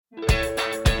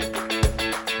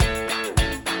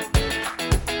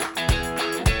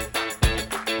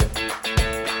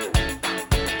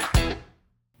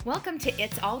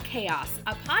It's All Chaos,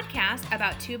 a podcast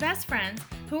about two best friends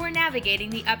who are navigating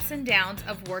the ups and downs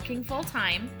of working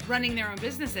full-time, running their own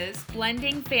businesses,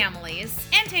 blending families,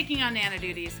 and taking on Nana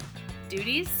duties.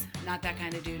 Duties? Not that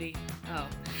kind of duty. Oh.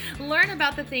 Learn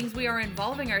about the things we are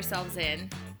involving ourselves in,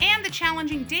 and the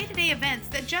challenging day-to-day events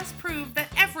that just prove that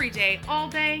every day, all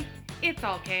day, it's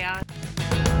all chaos.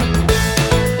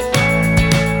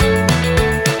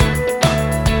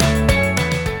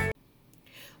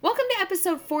 Welcome to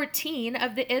episode 14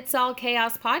 of the It's All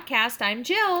Chaos podcast. I'm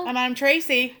Jill. And I'm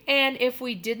Tracy. And if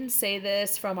we didn't say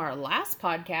this from our last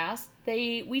podcast,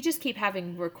 we just keep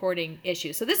having recording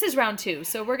issues. So this is round 2.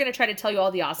 So we're going to try to tell you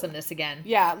all the awesomeness again.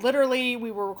 Yeah, literally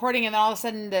we were recording and then all of a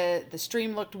sudden the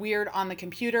stream looked weird on the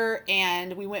computer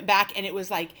and we went back and it was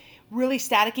like really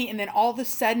staticky and then all of a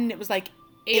sudden it was like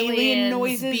alien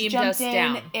noises jumped in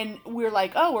down. And we were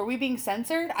like, oh, are we being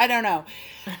censored? I don't know.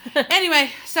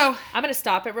 Anyway, so I'm going to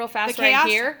stop it real fast right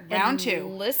here. Round 2.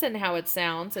 Listen how it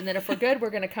sounds. And then if we're good, we're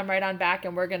going to come right on back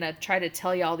and we're going to try to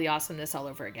tell you all the awesomeness all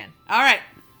over again. All right.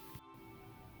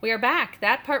 We are back.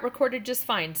 That part recorded just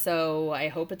fine, so I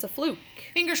hope it's a fluke.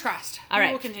 Fingers crossed. All right.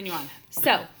 We'll continue on.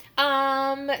 So,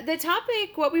 the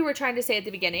topic, what we were trying to say at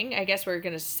the beginning, I guess we're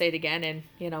going to say it again, and,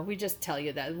 we just tell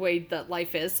you that way that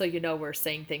life is, so we're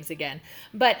saying things again.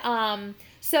 But,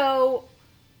 so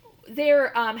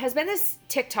there has been this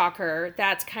TikToker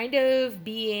that's kind of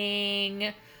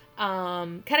being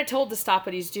kind of told to stop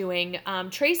what he's doing.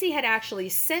 Tracy had actually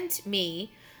sent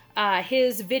me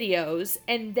his videos,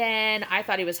 and then I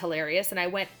thought he was hilarious, and I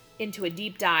went into a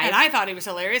deep dive. And I thought he was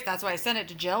hilarious. That's why I sent it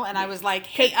to Jill, and I was like,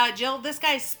 hey, Jill, this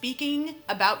guy's speaking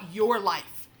about your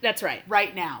life. That's right.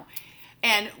 Right now.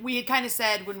 And we had kind of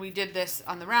said when we did this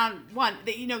on the round 1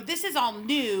 that, this is all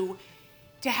new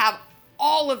to have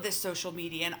all of this social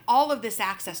media and all of this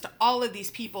access to all of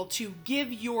these people to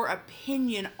give your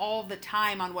opinion all the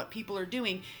time on what people are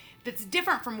doing. That's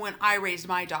different from when I raised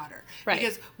my daughter. Right.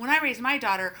 Because when I raised my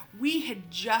daughter, we had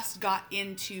just got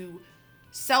into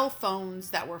cell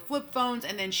phones that were flip phones,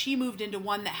 and then she moved into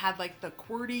one that had like the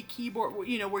QWERTY keyboard, where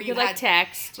you had had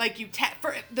text. Like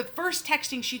for the first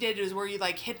texting she did was where you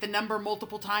like hit the number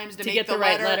multiple times to make get the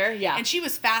letter. Right letter. Yeah. And she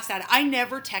was fast at it. I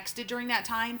never texted during that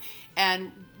time,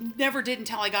 and never did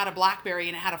until I got a BlackBerry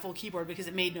and it had a full keyboard because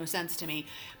it made no sense to me.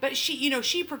 But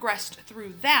she progressed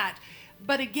through that.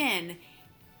 But again,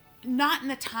 not in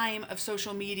the time of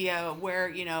social media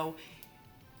where,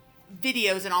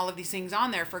 videos and all of these things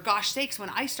on there. For gosh sakes, when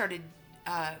I started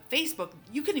Facebook,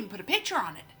 you couldn't even put a picture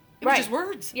on it. It was just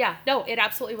words. Yeah, no, it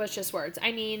absolutely was just words.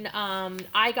 I mean,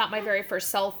 I got my very first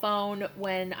cell phone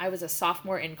when I was a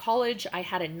sophomore in college. I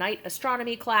had a night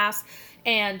astronomy class,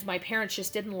 and my parents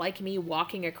just didn't like me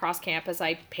walking across campus.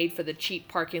 I paid for the cheap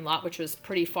parking lot, which was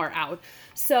pretty far out.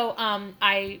 So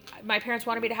my parents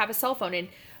wanted me to have a cell phone,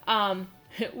 and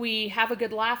we have a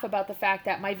good laugh about the fact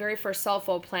that my very first cell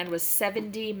phone plan was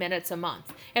 70 minutes a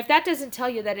month. If that doesn't tell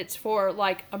you that it's for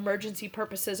like emergency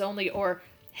purposes only, or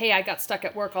hey, I got stuck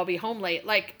at work, I'll be home late.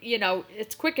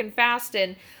 It's quick and fast,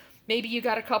 and maybe you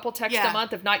got a couple texts a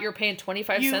month. If not, you're paying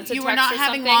 25 cents a text. You were not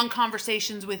having long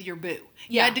conversations with your boo.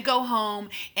 You had to go home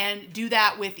and do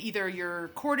that with either your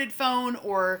corded phone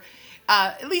or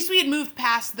at least we had moved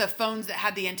past the phones that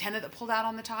had the antenna that pulled out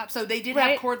on the top. So they did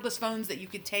have cordless phones that you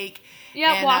could take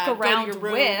and walk around go to your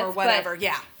room with, or whatever.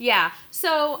 Yeah.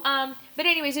 So, but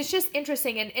anyways, it's just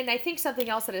interesting. And I think something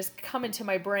else that has come into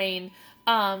my brain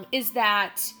is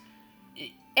that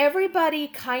everybody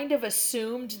kind of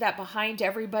assumed that behind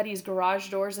everybody's garage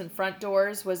doors and front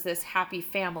doors was this happy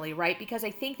family, right? Because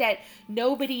I think that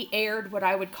nobody aired what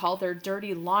I would call their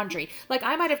dirty laundry. Like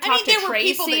I might have talked to Tracy about. There were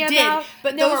people that did,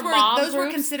 but those were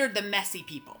considered the messy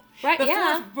people. Right,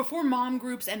 Before mom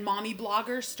groups and mommy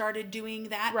bloggers started doing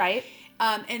that. Right.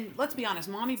 And let's be honest,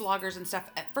 mommy bloggers and stuff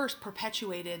at first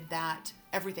perpetuated that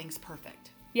everything's perfect.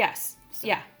 Yes. So.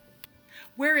 Yeah.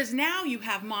 Whereas now you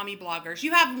have mommy bloggers.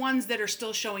 You have ones that are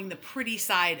still showing the pretty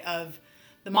side of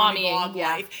the mommy blog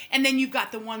life. And then you've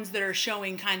got the ones that are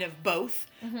showing kind of both,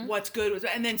 what's good.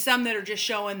 And then some that are just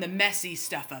showing the messy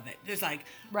stuff of it. There's like,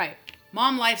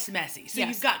 mom life's messy. So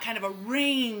you've got kind of a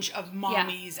range of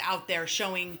mommies out there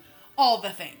showing all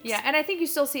the things. Yeah, and I think you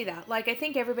still see that. Like, I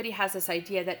think everybody has this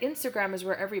idea that Instagram is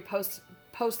where every post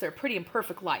their pretty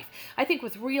imperfect life. I think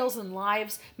with Reels and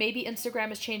Lives, maybe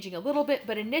Instagram is changing a little bit,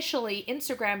 but initially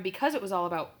Instagram, because it was all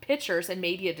about pictures and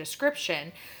maybe a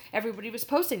description, everybody was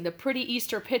posting the pretty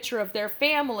Easter picture of their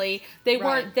family. They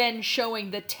weren't then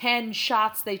showing the 10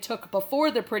 shots they took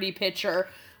before the pretty picture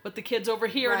with the kids over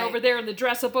here and over there and the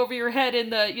dress up over your head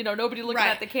and the, nobody looking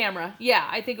at the camera. Yeah,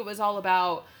 I think it was all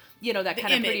about that The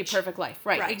kind of pretty image. perfect life.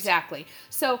 Right, exactly.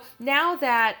 So now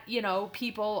that,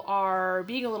 people are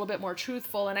being a little bit more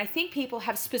truthful, and I think people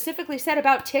have specifically said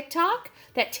about TikTok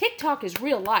that TikTok is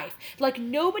real life. Like,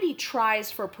 nobody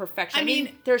tries for perfection. I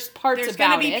mean, there's parts there's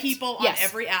about it. There's going to be people on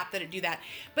every app that do that.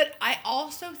 But I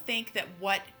also think that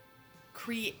what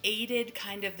created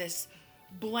kind of this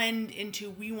blend into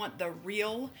we want the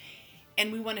real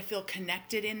and we want to feel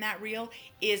connected in that reel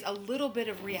is a little bit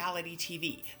of reality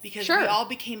TV, because we all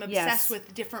became obsessed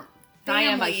with different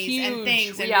families and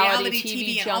things and reality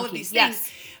TV and all of these things.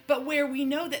 But where we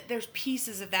know that there's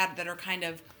pieces of that are kind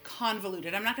of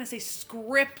convoluted. I'm not going to say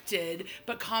scripted,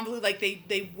 but convoluted. Like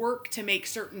they work to make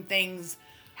certain things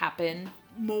happen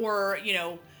more,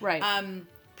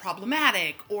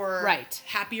 problematic or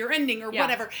happier ending or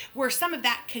whatever. Where some of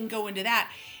that can go into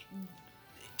that.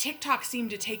 TikTok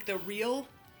seemed to take the real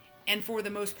and for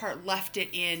the most part left it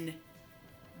in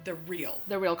the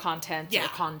real content or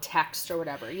context or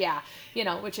whatever. Yeah.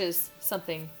 Which is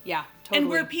something, totally. And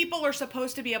where people are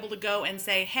supposed to be able to go and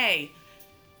say, hey,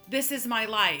 this is my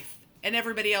life. And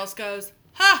everybody else goes,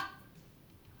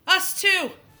 us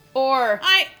too. Or,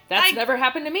 that's never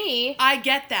happened to me. I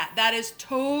get that. That is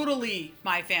totally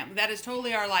my family. That is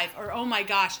totally our life. Or, oh my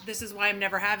gosh, this is why I'm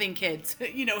never having kids.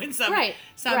 In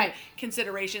some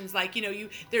considerations. Like,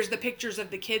 there's the pictures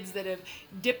of the kids that have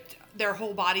dipped their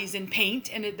whole bodies in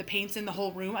paint and the paint's in the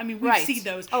whole room. I mean, we see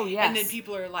those. Oh, yes. And then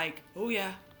people are like, oh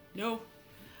yeah, no.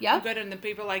 Yeah. I'm good. And then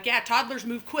people are like, yeah, toddlers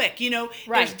move quick.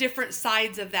 There's different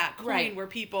sides of that coin where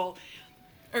people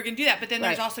are going to do that. But then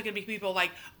there's also going to be people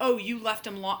like, oh, you left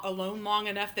them alone long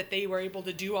enough that they were able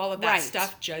to do all of that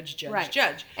stuff. Judge.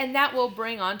 And that will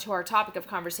bring on to our topic of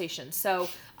conversation. So,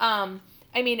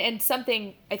 and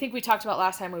something I think we talked about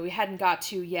last time when we hadn't got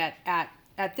to yet at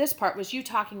this part was you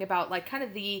talking about like kind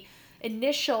of the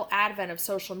initial advent of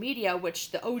social media,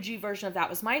 which the OG version of that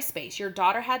was MySpace. Your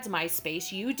daughter had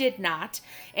MySpace, you did not,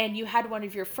 and you had one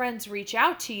of your friends reach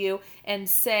out to you and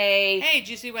say, hey, did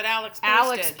you see what Alex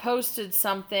posted? Alex posted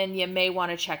something, you may want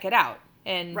to check it out.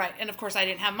 And and of course I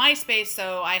didn't have MySpace,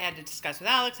 so I had to discuss with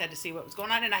Alex, I had to see what was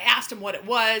going on, and I asked him what it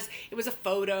was. It was a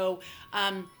photo.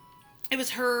 It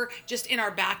was her just in our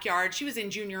backyard. She was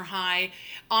in junior high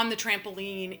on the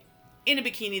trampoline in a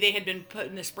bikini. They had been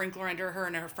putting a sprinkler under her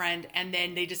and her friend, and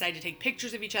then they decided to take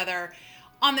pictures of each other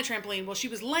on the trampoline. Well, she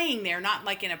was laying there, not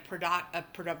like in a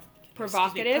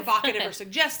provocative or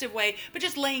suggestive way, but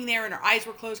just laying there, and her eyes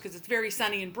were closed because it's very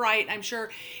sunny and bright, I'm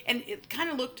sure. And it kind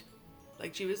of looked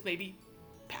like she was maybe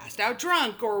passed out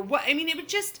drunk or what. I mean, it would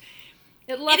just...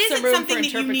 It isn't something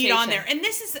that you need on there. And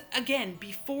this is, again,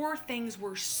 before things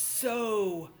were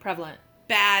so... prevalent.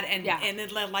 Bad and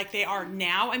like they are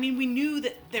now. I mean, we knew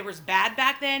that there was bad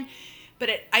back then, but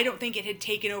I don't think it had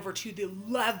taken over to the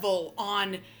level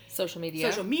on social media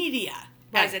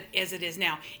as it is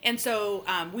now. And so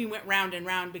we went round and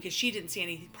round because she didn't see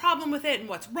any problem with it and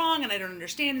what's wrong, and I don't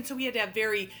understand. And so we had to have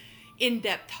very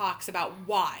in-depth talks about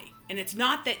why. And it's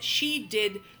not that she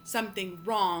did something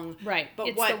wrong. Right. But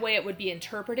it's the way it would be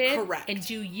interpreted. Correct. And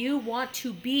do you want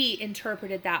to be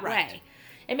interpreted that way?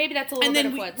 And maybe that's a little bit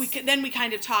of what's... Then we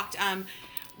kind of talked on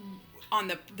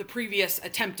the previous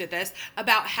attempt at this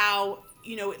about how,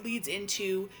 it leads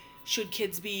into, should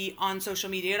kids be on social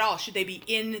media at all? Should they be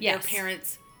in their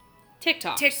parents'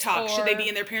 TikTok? Should they be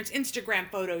in their parents'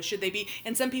 Instagram photos? Should they be...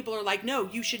 And some people are like, no,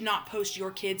 you should not post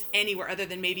your kids anywhere other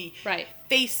than maybe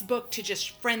Facebook to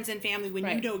just friends and family when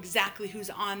you know exactly who's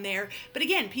on there. But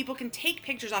again, people can take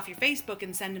pictures off your Facebook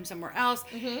and send them somewhere else.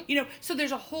 Mm-hmm. So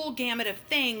there's a whole gamut of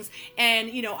things. And,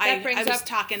 I was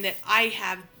talking that I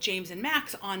have James and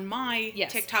Max on my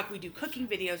TikTok. We do cooking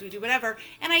videos, we do whatever.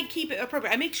 And I keep it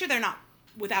appropriate. I make sure they're not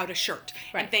without a shirt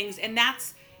and things. And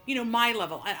that's... my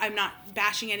level. I'm not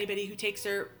bashing anybody who takes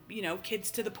their,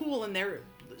 kids to the pool and their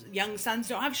young sons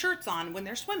don't have shirts on when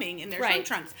they're swimming in their swim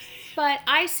trunks. But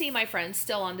I see my friends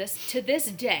still to this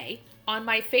day, on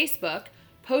my Facebook,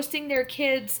 posting their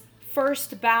kids'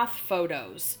 first bath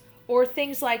photos or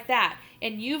things like that.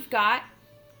 And you've got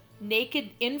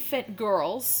naked infant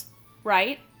girls,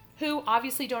 right? Who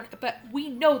obviously don't, but we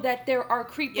know that there are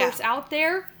creepers out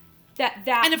there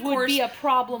that would be a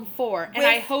problem for. And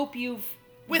I hope you've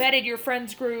vetted your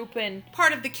friends group. And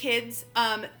part of the kids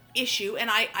issue, and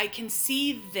I can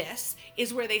see this,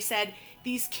 is where they said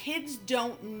these kids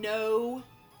don't know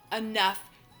enough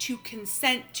to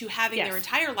consent to having their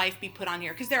entire life be put on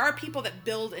here, because there are people that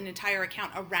build an entire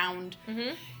account around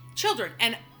children,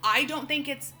 and I don't think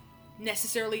it's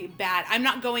necessarily bad. I'm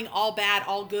not going all bad,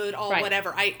 all good, all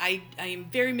whatever. I am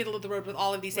very middle of the road with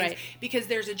all of these things, because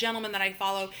there's a gentleman that I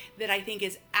follow that I think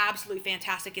is absolutely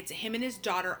fantastic. It's him and his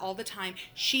daughter all the time.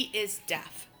 She is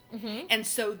deaf. Mm-hmm. And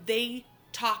so they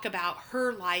talk about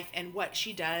her life and what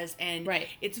she does, and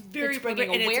it's very bringing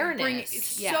awareness. It's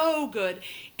so good,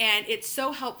 and it's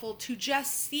so helpful to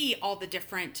just see all the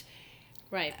different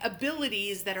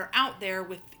abilities that are out there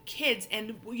with kids.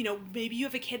 And maybe you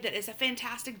have a kid that is a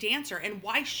fantastic dancer, and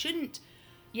why shouldn't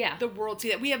the world see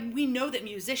that? We know that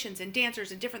musicians and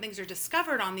dancers and different things are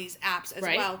discovered on these apps as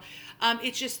well.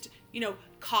 It's just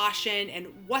caution and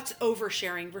what's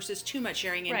oversharing versus too much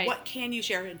sharing, and what can you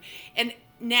share, and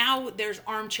now there's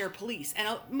armchair police, and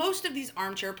most of these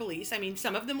armchair police, I mean,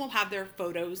 some of them will have their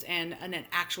photos and an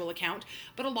actual account,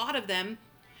 but a lot of them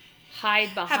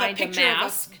hide behind a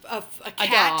mask of a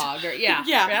cat, a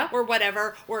dog, or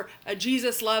whatever, or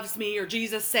Jesus loves me, or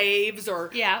Jesus saves,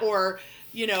 or they've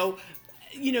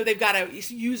got a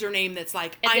username that's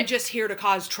like, I'm just here to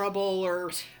cause trouble,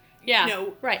 or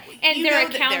and their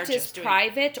account is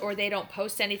private, or they don't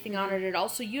post anything on it at all,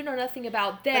 so you know nothing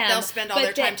about them. But they'll spend all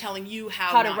their time telling you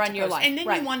how to run your life. And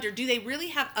then you wonder, do they really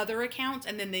have other accounts,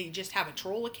 and then they just have a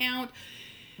troll account?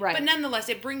 Right. But nonetheless,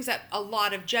 it brings up a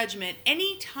lot of judgment.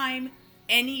 Anytime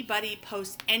anybody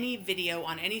posts any video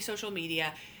on any social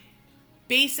media,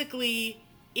 basically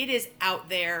it is out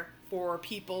there for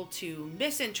people to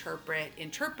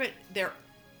interpret their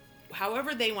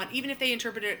however they want, even if they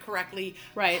interpret it correctly,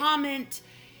 comment,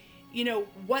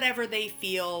 whatever they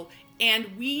feel.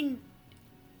 And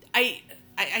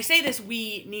I say this,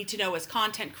 we need to know as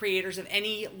content creators of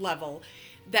any level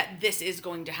that this is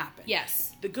going to happen.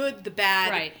 Yes. The good, the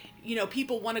bad.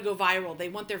 People want to go viral. They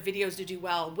want their videos to do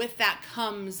well. With that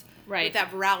comes, with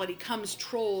that virality comes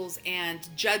trolls and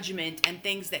judgment and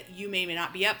things that you may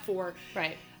not be up for.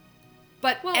 Right.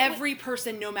 But every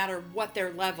person, no matter what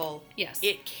their level,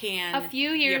 it can. A few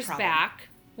years back,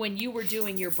 when you were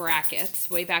doing your brackets,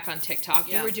 way back on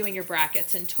TikTok, you were doing your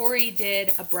brackets, and Tori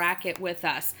did a bracket with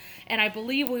us, and I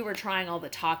believe we were trying all the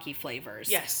Taki flavors.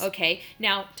 Yes. Okay.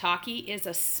 Now, Taki is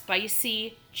a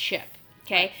spicy chip.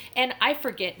 Okay. And I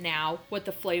forget now what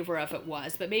the flavor of it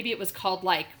was, but maybe it was called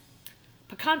like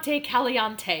Picante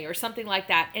Caliente or something like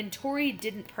that. And Tori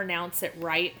didn't pronounce it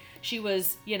right. She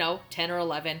was, 10 or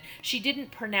 11. She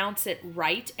didn't pronounce it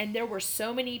right. And there were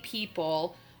so many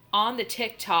people on the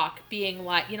TikTok being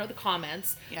like, the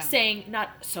comments saying, not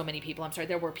so many people, I'm sorry,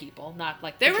 there were people, not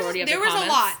like the majority of the comments. There was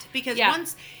a lot, because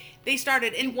once they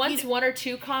started, and once one or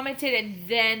two commented, and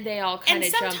then they all kind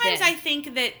of jumped in. And sometimes I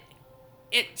think that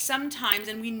sometimes,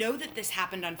 and we know that this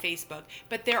happened on Facebook,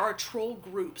 but there are troll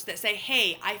groups that say,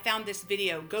 hey, I found this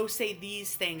video, go say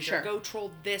these things, or go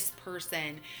troll this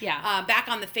person. Yeah. Back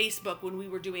on the Facebook, when we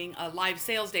were doing live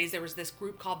sales days, there was this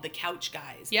group called the Couch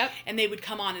Guys. Yep. And they would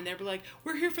come on and they'd be like,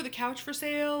 we're here for the couch for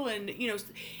sale. And,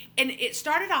 and it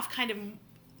started off kind of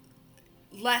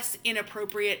less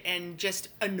inappropriate and just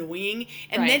annoying.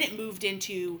 And then it moved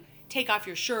into, take off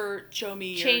your shirt, show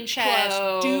me your chest.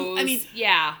 Clothes.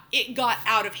 It got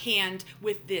out of hand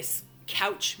with this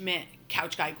couch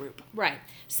guy group. Right.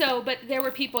 So, but there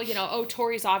were people,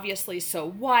 Tori's obviously so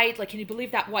white. Like, can you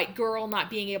believe that white girl not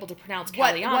being able to pronounce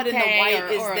Caliente? What in the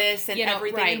white is this and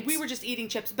everything? Right. And we were just eating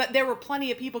chips. But there were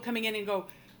plenty of people coming in and go,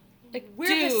 like,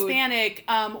 we're Hispanic.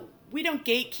 We don't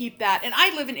gatekeep that. And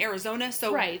I live in Arizona,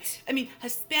 so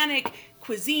Hispanic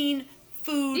cuisine,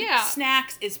 food,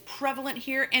 snacks is prevalent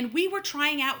here, and we were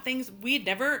trying out things we had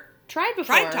never tried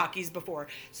Takis before.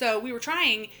 So we were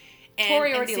trying, and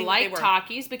Tori already liked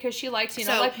Takis because she likes,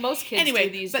 like most kids do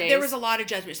these days. But there was a lot of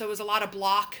judgment, so it was a lot of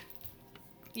block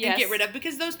and get rid of,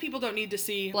 because those people don't need to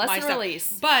see my stuff.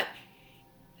 Release. But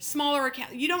smaller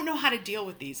account, you don't know how to deal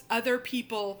with these other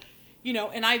people,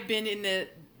 and I've been in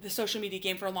the social media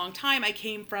game for a long time. I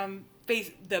came from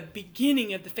the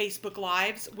beginning of the Facebook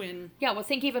Lives when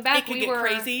think even back, we were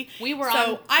crazy. We were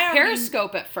on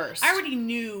Periscope at first. I already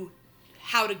knew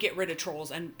how to get rid of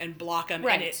trolls and block them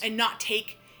and not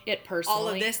take it personally. All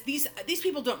of this. These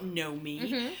people don't know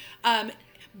me. Mm-hmm.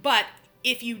 But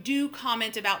if you do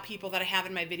comment about people that I have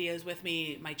in my videos with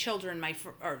me, my children,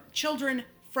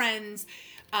 friends,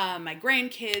 my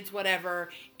grandkids, whatever,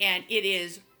 and it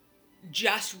is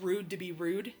just rude to be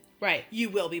rude. Right. You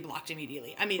will be blocked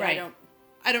immediately. I mean, I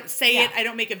don't say it. I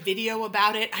don't make a video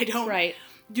about it. I don't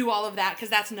do all of that, because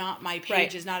that's not my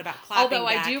page. Is not about clapping Although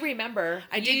back. I do remember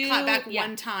I did clap back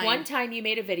one time. One time you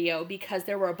made a video because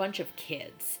there were a bunch of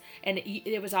kids, and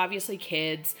it was obviously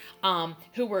kids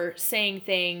who were saying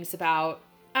things about,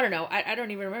 I don't know, I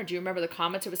don't even remember. Do you remember the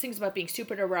comments? It was things about being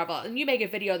stupid or whatever. And you make a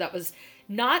video that was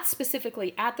not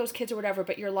specifically at those kids or whatever,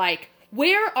 but you're like,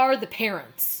 where are the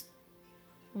parents?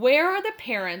 Where are the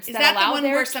parents that allow their kids... Is that the one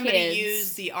where somebody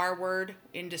used the R word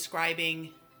in describing,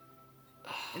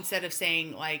 instead of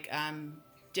saying like,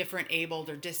 different abled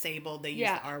or disabled. They use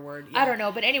the R word. I don't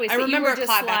know, but anyways, I remember you were a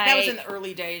just clapback. like, That was in the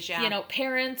early days. Yeah, you know,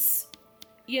 parents,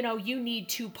 you know, you need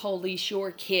to police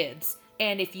your kids,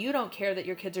 and if you don't care that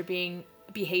your kids are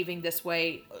behaving this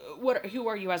way, who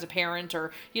are you as a parent?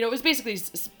 Or, you know, it was basically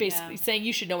saying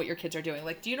you should know what your kids are doing.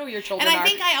 Like, do you know what your children are? And I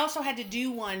think I also had to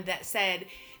do one that said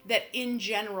that in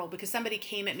general, because somebody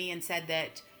came at me and said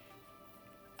that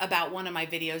about one of my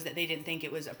videos that they didn't think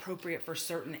it was appropriate for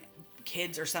certain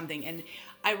kids or something. And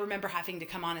I remember having to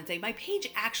come on and say, my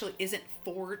page actually isn't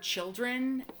for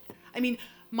children. I mean,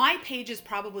 my page is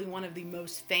probably one of the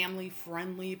most family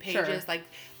friendly pages. Sure.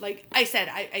 Like I said,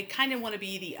 I kind of want to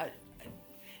be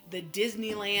the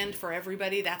Disneyland for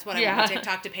everybody. That's what I want my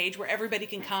TikTok page, where everybody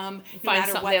can come no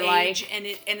matter what age, and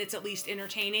it's at least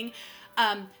entertaining.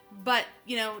 But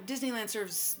you know, Disneyland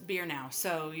serves beer now,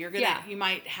 so you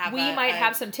might have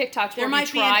have some TikToks where we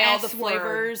try all the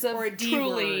flavors of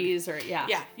Trulies, or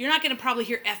you're not going to probably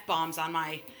hear F-bombs on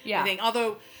my thing.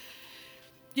 Although,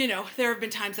 you know, there have been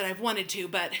times that I've wanted to,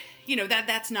 but you know,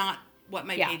 that's not what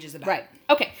my page is about. Right.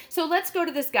 Okay. So let's go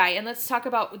to this guy and let's talk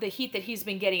about the heat that he's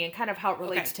been getting and kind of how it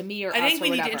relates to me or us or whatever. I think we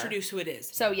need to introduce who it is.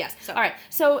 So yes. All right.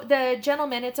 So the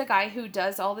gentleman, it's a guy who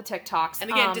does all the TikToks.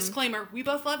 And again, disclaimer, we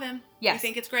both love him. Yes. We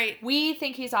think it's great. We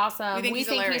think he's awesome. We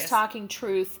think he's talking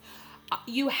truth.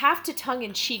 You have to tongue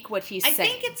in cheek what he's saying. I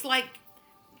think it's like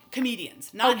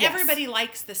comedians. Not everybody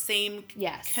likes the same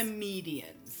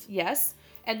comedians. Yes.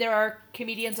 And there are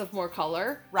comedians of more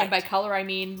color. Right. And by color, I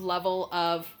mean level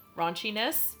of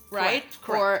raunchiness, right?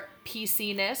 Correct. Or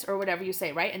PC-ness, or whatever you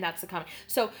say, right? And that's the comment.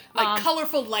 So, like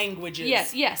colorful languages.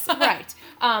 Yes, right.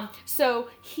 So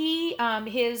he,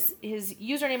 his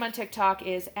username on TikTok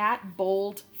is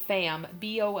 @boldfam,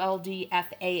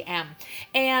 BOLDFAM.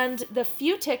 And the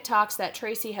few TikToks that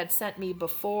Tracy had sent me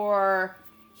before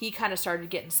he kind of started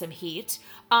getting some heat,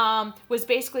 was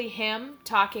basically him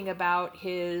talking about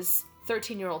his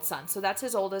 13-year-old son. So that's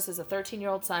his oldest, is a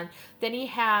 13-year-old son. Then he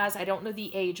has, I don't know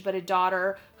the age, but a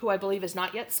daughter who I believe is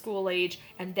not yet school age.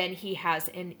 And then he has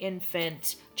an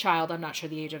infant child. I'm not sure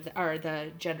the age of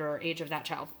the gender or age of that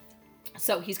child.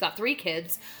 So he's got 3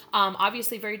 kids,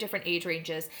 obviously very different age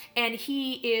ranges. And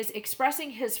he is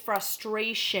expressing his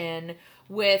frustration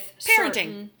with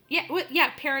parenting.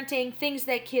 Parenting, things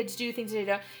that kids do, things that they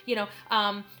don't. You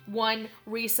know, one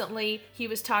recently, he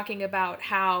was talking about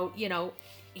how, you know,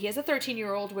 he has a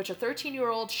 13-year-old, which a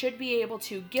 13-year-old should be able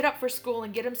to get up for school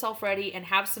and get himself ready and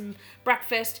have some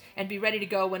breakfast and be ready to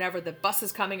go whenever the bus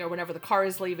is coming or whenever the car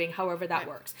is leaving, however that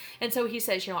works. And so he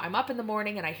says, you know, I'm up in the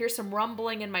morning and I hear some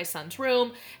rumbling in my son's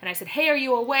room. And I said, hey, are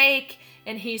you awake?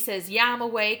 And he says, yeah, I'm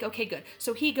awake. Okay, good.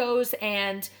 So he goes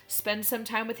and spends some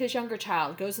time with his younger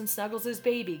child, goes and snuggles his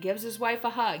baby, gives his wife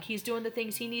a hug. He's doing the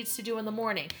things he needs to do in the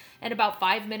morning. And about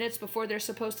 5 minutes before they're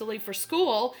supposed to leave for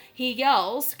school, he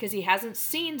yells, because he hasn't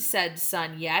seen said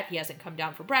son yet. He hasn't come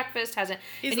down for breakfast,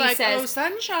 He's like, says, oh,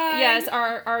 sunshine. Yes,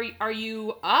 are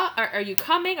you up? Are you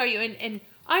coming? Are you in? And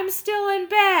I'm still in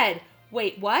bed.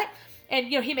 Wait, what?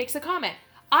 And, you know, he makes a comment.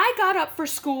 I got up for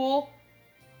school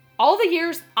all the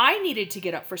years I needed to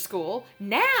get up for school.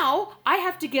 Now I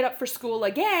have to get up for school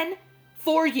again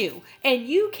for you. And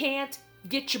you can't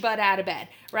get your butt out of bed,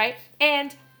 right?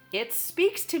 And it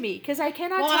speaks to me because I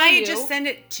cannot tell you. Well, I just sent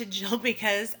it to Jill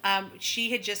because she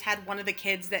had just had one of the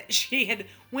kids that she had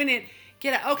went in,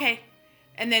 get up, okay,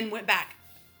 and then went back.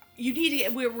 You need to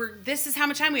get, this is how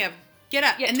much time we have. Get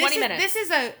up. Yeah, and 20 minutes. This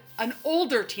is an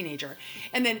older teenager.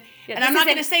 And then, and I'm not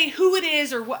going to say who it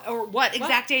is or what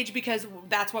exact age, because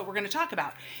that's what we're going to talk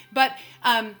about. But,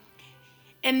 and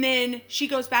then she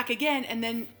goes back again, and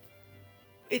then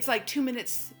it's like 2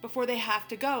 minutes before they have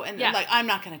to go. And they're like, I'm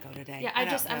not going to go today. Yeah,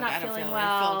 I'm not feeling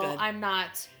well. I'm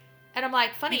not. And I'm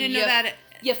like, funny. You didn't know that.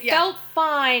 You felt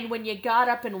fine when you got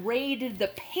up and raided the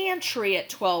pantry at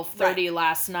 12:30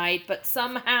 last night, but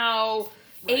somehow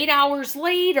 8 hours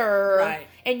later,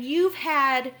 and you've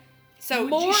had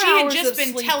more she had hours just of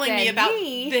been sleep telling me than about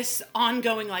me. this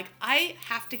ongoing, like, I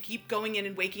have to keep going in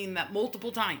and waking them up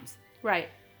multiple times. Right.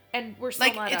 And we're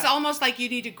still not it's up. almost like you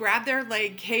need to grab their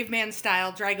leg, caveman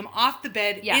style, drag them off the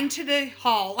bed into the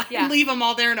hall, and leave them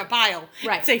all there in a pile.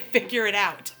 Right. Say, figure it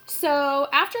out. So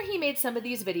after he made some of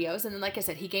these videos, and then like I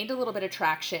said, he gained a little bit of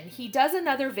traction, he does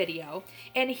another video,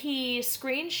 and he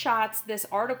screenshots this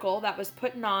article that was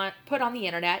put on the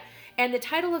internet. And the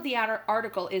title of the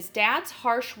article is Dad's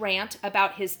Harsh Rant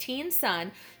About His Teen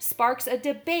Son Sparks a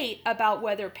Debate About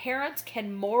Whether Parents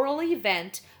Can Morally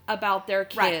Vent About Their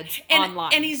Kids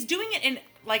Online. And he's doing it in,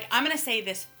 like, I'm going to say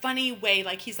this funny way.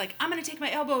 Like, he's like, I'm going to take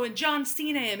my elbow and John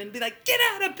Cena him and be like, get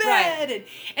out of bed. Right.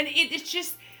 And it's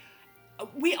just,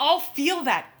 we all feel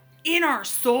that in our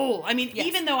soul. I mean, Yes.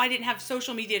 even though I didn't have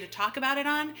social media to talk about it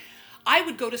on, I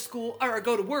would go to school or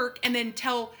go to work and then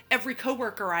tell every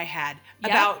coworker I had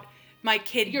about my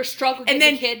kid. Your struggle and getting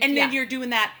then, the kid. And then you're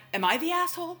doing that. Am I the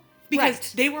asshole?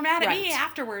 Because they were mad at me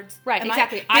afterwards. Right,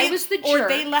 exactly. I was the jerk. Or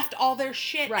they left all their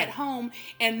shit at home,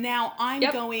 and now I'm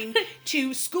going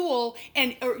to school,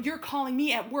 or you're calling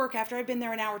me at work after I've been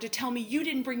there an hour to tell me you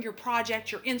didn't bring your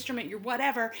project, your instrument, your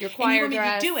whatever, your choir and you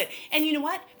want me to do it. And you know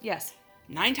what? Yes.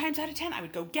 9 times out of 10, I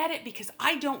would go get it because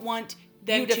I don't want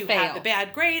them to fail. have the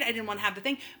bad grade. I didn't want to have the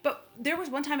thing. But there was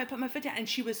one time I put my foot down, and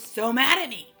she was so mad at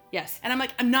me. Yes. And I'm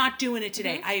like, I'm not doing it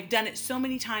today. I have done it so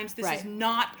many times. This is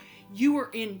not... You were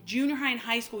in junior high and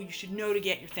high school. You should know to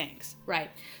get your things. Right.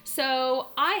 So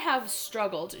I have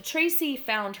struggled. Tracy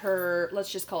found her, let's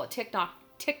just call it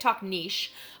TikTok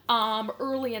niche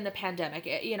early in the pandemic,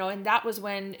 and that was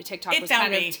when TikTok was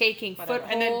kind of taking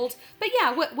foothold. But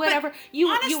yeah, whatever. But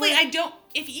honestly, I don't,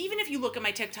 even if you look at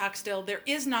my TikTok still, there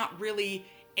is not really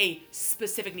a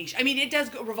specific niche. I mean, it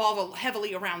does revolve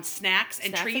heavily around snacks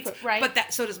and treats,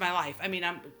 but so does my life. I mean,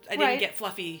 I didn't get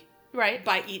fluffy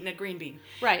by eating a green bean.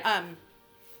 Right.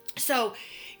 So,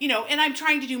 and I'm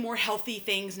trying to do more healthy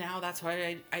things now. That's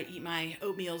why I eat my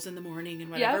oatmeals in the morning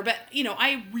and whatever. But,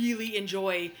 I really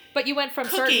enjoy But you went from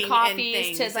certain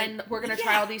coffees to then we're going to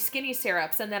try all these skinny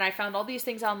syrups. And then I found all these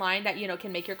things online that,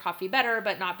 can make your coffee better,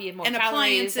 but not be in more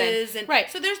calories. Appliances.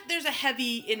 So there's a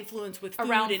heavy influence with food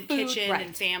around and kitchen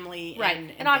and family.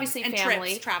 And obviously and family.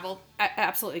 Trips, travel.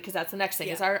 Absolutely, because that's the next thing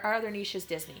is our other niche is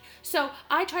Disney. So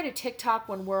I try to TikTok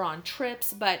when we're on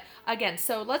trips, but again,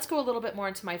 so let's go a little bit more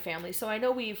into my family. So I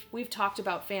know we've talked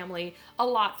about family a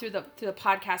lot through the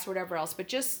podcast or whatever else, but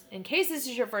just in case this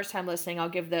is your first time listening, I'll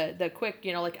give the quick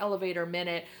elevator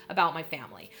minute about my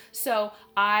family. So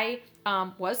I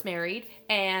was married,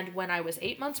 and when I was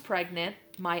 8 months pregnant,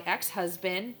 my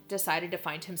ex-husband decided to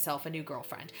find himself a new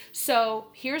girlfriend. So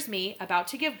here's me about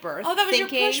to give birth. Oh, that was your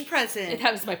push present.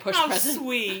 That was my push present. How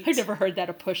sweet. I've never heard that,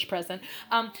 a push present.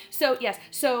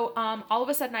 So all of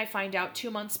a sudden I find out 2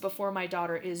 months before my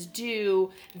daughter is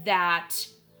due that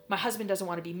my husband doesn't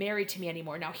want to be married to me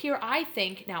anymore. Now here I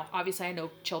think, obviously I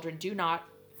know children do not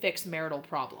fix marital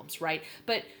problems, right?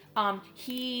 But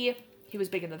he was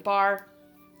big into the bar.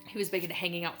 He was big into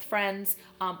hanging out with friends.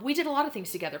 We did a lot of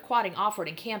things together, quadding,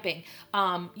 off-roading, camping,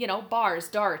 bars,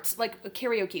 darts, like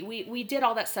karaoke. We did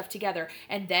all that stuff together.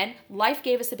 And then life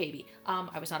gave us a baby.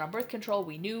 I was not on birth control.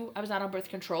 We knew I was not on birth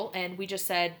control. And we just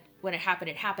said, when it happened,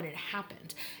 it happened, and it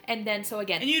happened. And then, so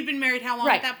again. And you'd been married how long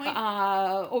at that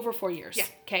point? Over 4 years. Yeah.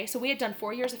 Okay. So we had done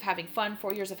 4 years of having fun,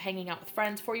 4 years of hanging out with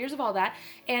friends, 4 years of all that.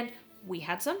 And we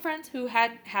had some friends who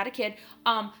had a kid.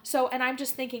 And I'm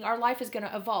just thinking our life is going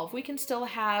to evolve. We can still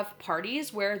have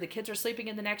parties where the kids are sleeping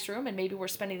in the next room and maybe we're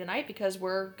spending the night because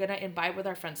we're going to imbibe with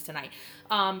our friends tonight.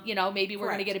 Maybe we're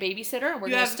going to get a babysitter and we're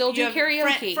going to still do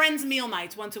karaoke. Friends meal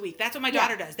nights once a week. That's what my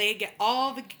daughter does. They get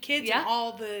all the kids and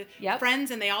all the friends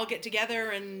and they all get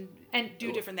together and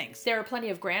do different things. There are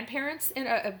plenty of grandparents.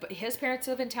 His parents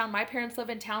live in town. My parents live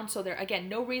in town. So there, again,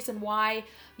 no reason why,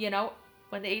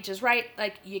 when the age is right,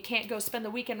 you can't go spend the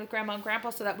weekend with grandma and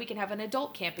grandpa so that we can have an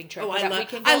adult camping trip.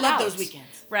 I love those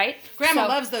weekends. Right? Grandma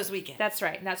loves those weekends. That's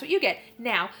right. And that's what you get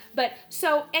now. But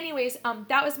so anyways,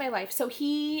 that was my life. So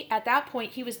at that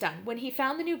point, he was done. When he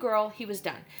found the new girl, he was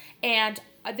done. And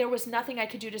there was nothing I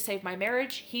could do to save my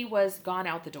marriage. He was gone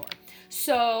out the door.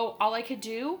 So all I could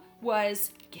do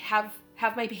was have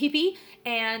my baby,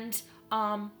 and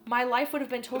my life would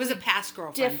have been totally different. It was a past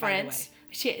girlfriend, by the way.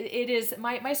 It is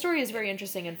my story is very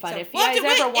interesting and fun. So if you guys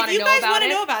ever want to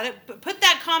know about it, put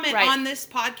that comment on this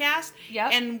podcast,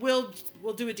 and we'll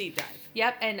do a deep dive.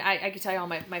 Yep, and I can tell you all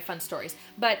my fun stories.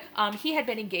 But he had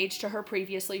been engaged to her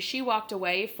previously. She walked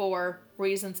away for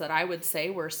reasons that I would say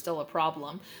were still a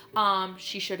problem.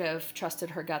 She should have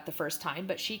trusted her gut the first time,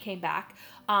 but she came back.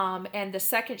 And the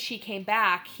second she came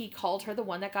back, he called her the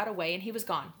one that got away, and he was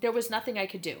gone. There was nothing I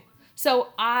could do.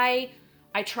 So I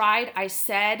tried. I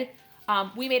said.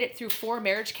 We made it through 4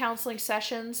 marriage counseling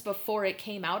sessions before it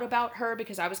came out about her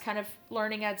because I was kind of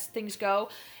learning as things go.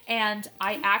 And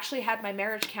I actually had my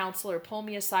marriage counselor pull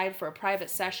me aside for a private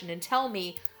session and tell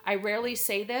me, I rarely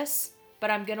say this,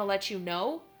 but I'm going to let you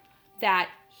know that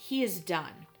he is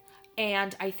done.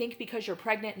 And I think because you're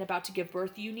pregnant and about to give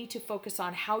birth, you need to focus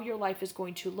on how your life is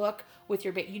going to look with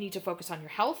your baby. You need to focus on your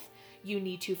health. You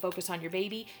need to focus on your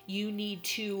baby. You need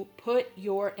to put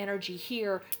your energy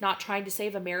here, not trying to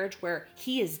save a marriage where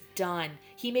he is done.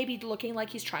 He may be looking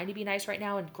like he's trying to be nice right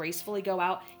now and gracefully go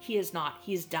out. He is not.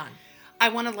 He is done. I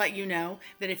want to let you know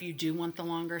that if you do want the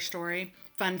longer story,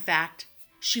 fun fact,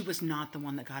 she was not the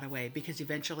one that got away because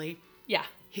eventually... Yeah.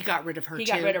 he got rid of her. He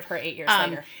too. got rid of her 8 years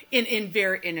later.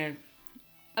 In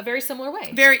A very similar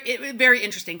way. very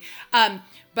interesting.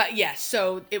 But yes,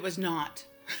 so it was not.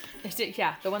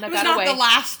 Yeah, the one that It was got away. not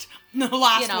the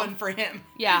last one for him.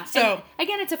 Yeah. So and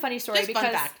again, it's a funny story just fun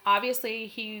because fact. obviously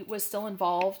he was still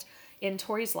involved in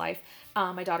Tori's life,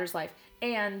 my daughter's life,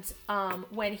 and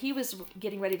when he was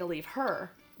getting ready to leave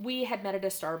her, we had met at a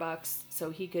Starbucks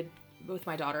so he could with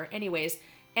my daughter. Anyways,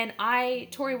 and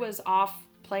Tori was off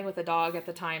playing with a dog at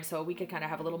the time, so we could kind of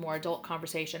have a little more adult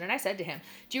conversation. And I said to him,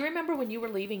 "Do you remember when you were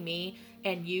leaving me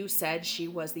and you said she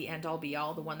was the end all be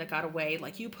all, the one that got away?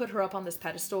 Like you put her up on this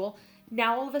pedestal.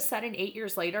 Now all of a sudden, 8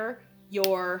 years later,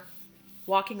 you're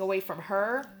walking away from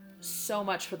her. So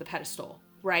much for the pedestal,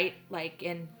 right? Like,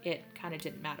 and it kind of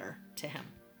didn't matter to him."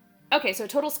 Okay, so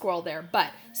total squirrel there.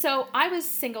 But so I was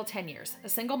single 10 years, a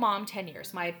single mom 10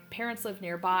 years. My parents live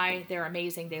nearby. They're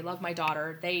amazing. They love my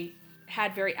daughter. They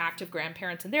had very active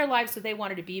grandparents in their lives, so they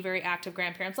wanted to be very active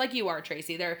grandparents like you are,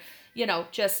 Tracy. They're,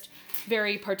 just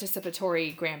very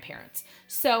participatory grandparents.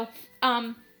 So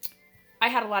I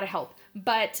had a lot of help,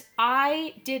 but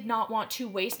I did not want to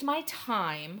waste my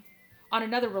time on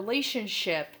another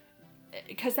relationship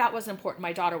because that was important.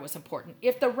 My daughter was important.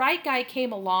 If the right guy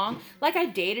came along, like I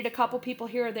dated a couple people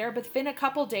here or there, but within a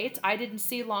couple dates I didn't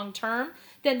see long term,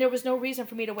 then there was no reason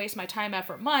for me to waste my time,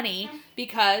 effort, money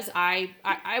because I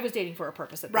was dating for a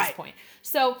purpose at this point.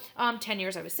 So 10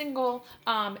 years I was single.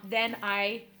 Then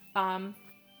I'm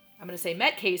going to say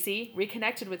met Casey,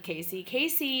 reconnected with Casey.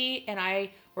 Casey and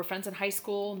I were friends in high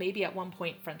school, maybe at one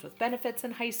point friends with benefits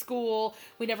in high school.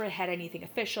 We never had anything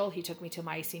official. He took me to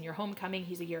my senior homecoming.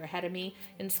 He's a year ahead of me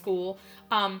in school.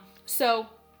 So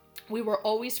we were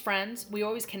always friends. We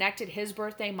always connected. His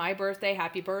birthday, my birthday,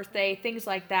 happy birthday, things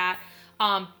like that.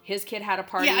 His kid had a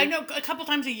party. Yeah, I know a couple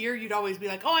times a year you'd always be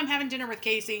like, "Oh, I'm having dinner with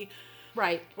Casey."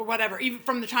 Right. Or whatever, even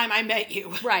from the time I met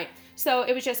you. Right. So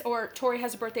it was just, or Tori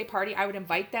has a birthday party, I would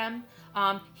invite them.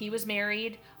 He was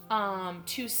married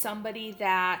to somebody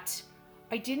that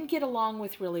I didn't get along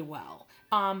with really well.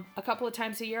 A couple of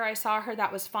times a year I saw her,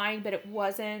 that was fine, but it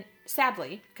wasn't,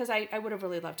 sadly, because I would have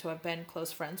really loved to have been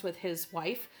close friends with his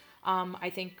wife. I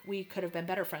think we could have been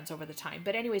better friends over the time.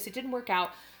 But anyways, it didn't work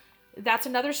out. That's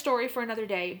another story for another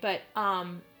day, but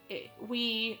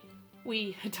we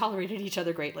tolerated each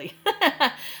other greatly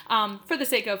for the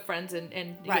sake of friends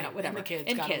and whatever. And the kids.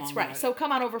 And kids, right. So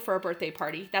come on over for a birthday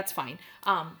party. That's fine.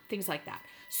 Things like that.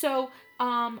 So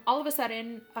all of a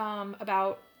sudden,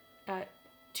 about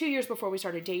 2 years before we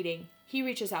started dating, he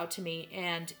reaches out to me,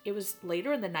 and it was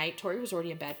later in the night. Tori was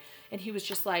already in bed, and he was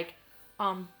just like,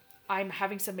 "I'm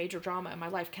having some major drama in my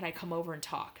life. Can I come over and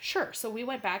talk?" Sure. So we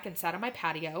went back and sat on my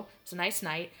patio. It was a nice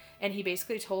night. And he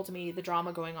basically told me the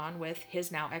drama going on with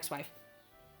his now ex-wife.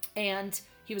 And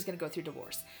he was going to go through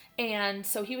divorce. And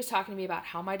so he was talking to me about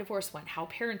how my divorce went, how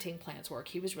parenting plans work.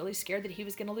 He was really scared that he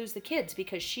was going to lose the kids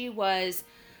because she was,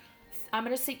 I'm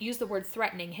going to use the word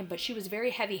threatening him, but she was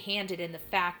very heavy-handed in the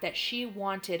fact that she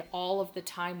wanted all of the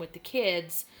time with the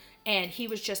kids, and he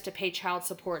was just to pay child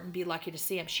support and be lucky to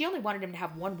see him. She only wanted him to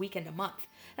have 1 weekend a month.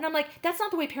 And I'm like, that's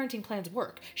not the way parenting plans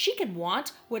work. She can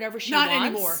want whatever she wants. Not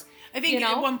anymore. I think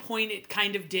at one point it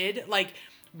kind of did. Like,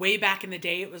 way back in the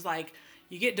day, it was like,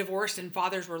 you get divorced and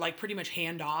fathers were like pretty much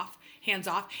hands off.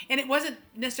 And it wasn't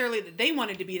necessarily that they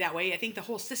wanted to be that way. I think the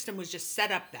whole system was just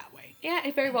set up that way. Yeah,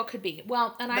 it very well could be.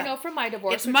 Well, and I know from my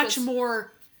divorce, it's much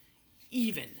more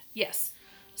even. Yes.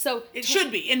 So it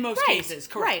should be in most cases,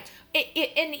 correct?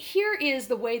 Right. And here is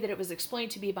the way that it was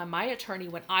explained to me by my attorney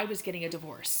when I was getting a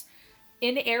divorce.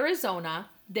 In Arizona,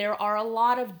 there are a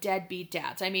lot of deadbeat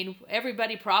dads. I mean,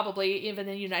 everybody probably, even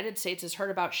in the United States, has heard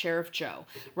about Sheriff Joe,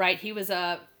 right? He was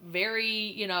a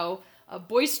very, a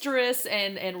boisterous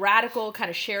and radical kind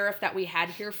of sheriff that we had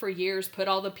here for years, put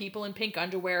all the people in pink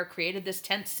underwear, created this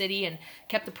tent city and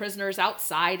kept the prisoners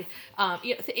outside.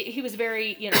 He was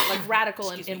very, like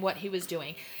radical in what he was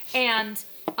doing. And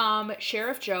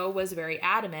Sheriff Joe was very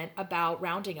adamant about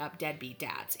rounding up deadbeat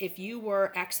dads. If you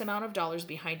were X amount of dollars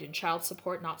behind in child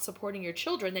support, not supporting your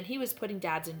children, then he was putting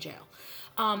dads in jail.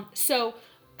 So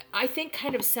I think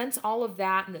kind of since all of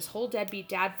that and this whole deadbeat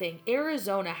dad thing,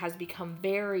 Arizona has become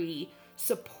very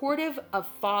supportive of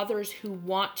fathers who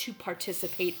want to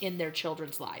participate in their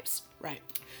children's lives. Right.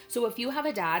 So if you have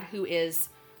a dad who is,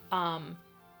 I'm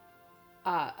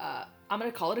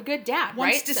going to call it a good dad,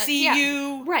 wants right? To see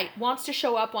you. Right. Wants to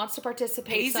show up, wants to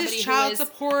participate. Pays somebody his child who is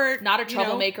support. Not a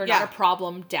troublemaker, not a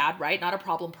problem dad, right? Not a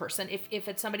problem person. If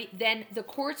it's somebody, then the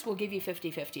courts will give you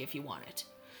 50-50 if you want it.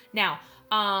 Now,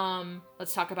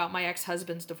 let's talk about my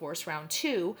ex-husband's divorce round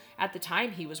 2. At the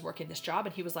time, he was working this job,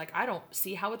 and he was like, I don't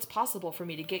see how it's possible for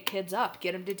me to get kids up,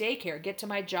 get them to daycare, get to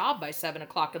my job by 7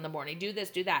 o'clock in the morning, do this,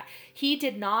 do that. He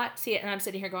did not see it, and I'm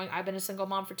sitting here going, I've been a single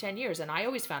mom for 10 years, and I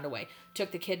always found a way.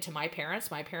 Took the kid to my parents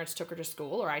took her to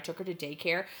school, or I took her to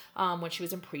daycare when she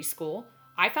was in preschool.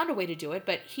 I found a way to do it,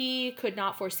 but he could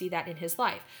not foresee that in his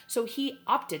life. So he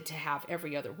opted to have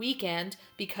every other weekend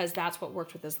because that's what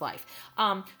worked with his life.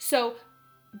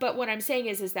 But what I'm saying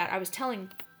is that I was telling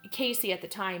Casey at the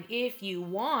time, if you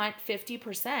want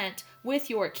 50% with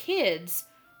your kids,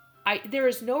 there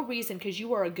is no reason, because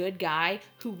you are a good guy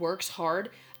who works hard.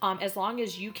 As long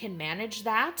as you can manage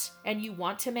that and you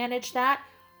want to manage that,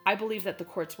 I believe that the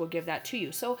courts will give that to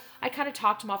you. So I kind of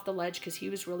talked him off the ledge because he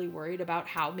was really worried about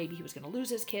how maybe he was going to lose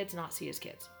his kids, not see his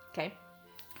kids. Okay.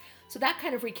 So that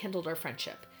kind of rekindled our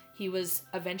friendship. It was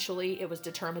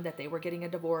determined that they were getting a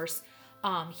divorce.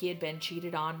 He had been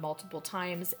cheated on multiple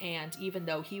times, and even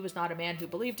though he was not a man who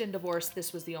believed in divorce,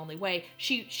 this was the only way.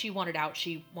 She wanted out.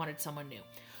 She wanted someone new.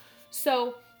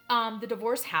 So the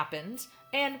divorce happened,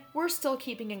 and we're still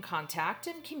keeping in contact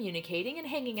and communicating and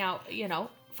hanging out,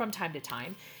 from time to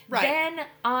time. Right. Then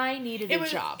I needed a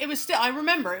job. I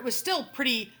remember, it was still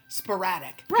pretty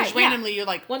sporadic. Right. Randomly you're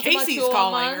like, once Casey's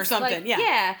calling or something.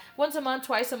 Yeah. Once a month,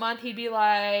 twice a month, he'd be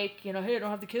like, hey, I don't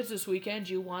have the kids this weekend.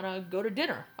 You want to go to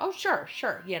dinner? Oh, sure.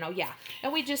 Yeah.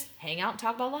 And we just hang out and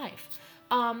talk about life.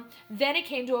 Then it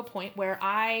came to a point where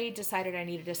I decided I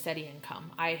needed a steady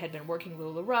income. I had been working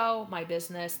LuLaRoe. My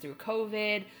business through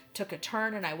COVID took a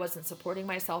turn, and I wasn't supporting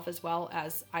myself as well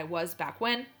as I was back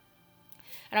when.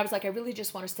 And I was like, I really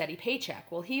just want a steady paycheck.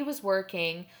 Well, he was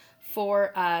working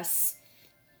for us.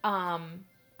 I'm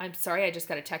sorry, I just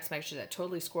got a text message that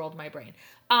totally squirreled my brain.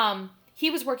 He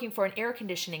was working for an air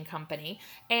conditioning company,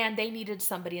 and they needed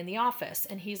somebody in the office.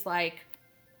 And he's like,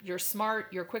 you're smart,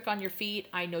 you're quick on your feet.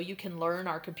 I know you can learn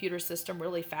our computer system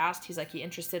really fast. He's like, you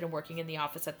interested in working in the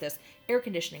office at this air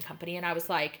conditioning company? And I was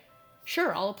like,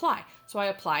 sure, I'll apply. So I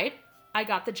applied. I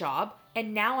got the job,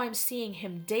 and now I'm seeing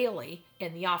him daily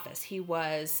in the office. He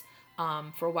was,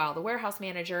 for a while, the warehouse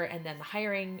manager, and then the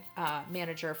hiring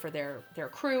manager for their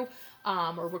crew,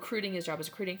 or recruiting. His job was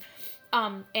recruiting.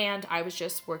 And I was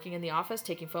just working in the office,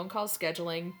 taking phone calls,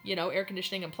 scheduling, air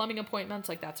conditioning and plumbing appointments.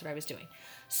 Like, that's what I was doing.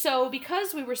 So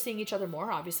because we were seeing each other more,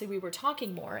 obviously we were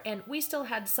talking more, and we still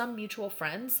had some mutual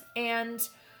friends. And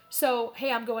so,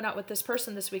 hey, I'm going out with this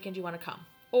person this weekend. You want to come?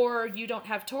 Or you don't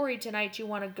have Tori tonight, you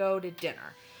want to go to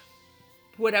dinner.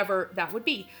 Whatever that would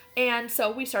be. And so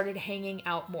we started hanging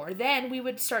out more. Then we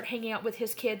would start hanging out with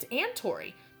his kids and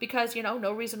Tori. Because,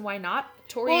 no reason why not.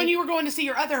 Tori. Well, and you were going to see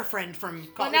your other friend from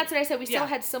college. Well, and that's what I said. We still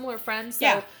had similar friends.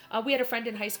 So we had a friend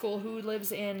in high school who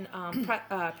lives in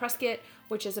Prescott,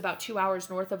 which is about 2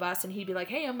 hours north of us. And he'd be like,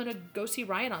 hey, I'm going to go see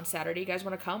Ryan on Saturday. You guys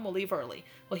want to come? We'll leave early.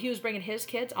 Well, he was bringing his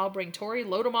kids. I'll bring Tori,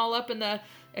 load them all up in the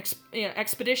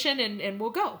expedition, and we'll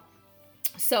go.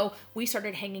 So we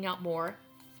started hanging out more,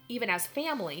 even as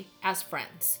family, as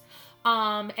friends.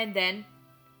 And then,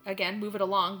 again, move it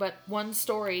along. But one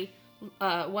story...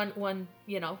 one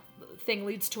thing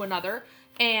leads to another,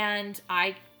 and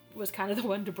I was kind of the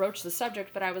one to broach the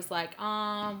subject, but I was like,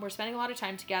 we're spending a lot of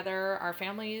time together. Our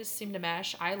families seem to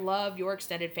mesh. I love your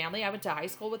extended family. I went to high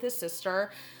school with his sister.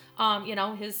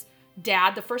 His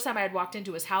dad, the first time I had walked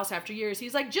into his house after years,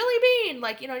 he's like, Jilly Bean,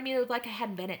 like, you know what I mean? It was like I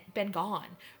hadn't been gone,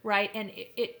 right? And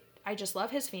I just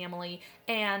love his family.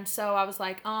 And so I was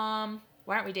like, why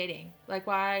aren't we dating? Like,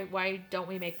 why don't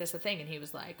we make this a thing? And he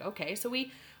was like, okay. So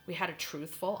we had a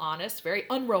truthful, honest, very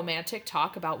unromantic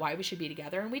talk about why we should be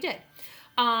together, and we did.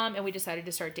 And we decided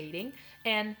to start dating.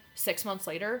 And 6 months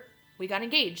later, we got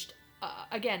engaged.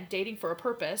 Again, dating for a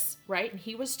purpose, right? And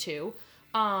he was too.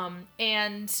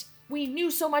 And we knew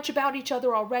so much about each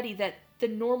other already that the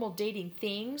normal dating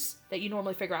things that you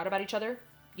normally figure out about each other,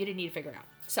 you didn't need to figure out.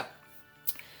 So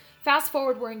fast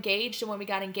forward, we're engaged. And when we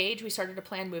got engaged, we started to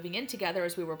plan moving in together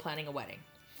as we were planning a wedding.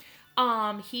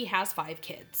 He has 5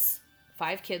 kids.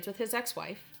 5 kids with his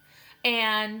ex-wife,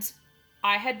 and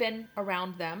I had been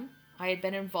around them. I had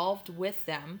been involved with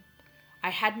them.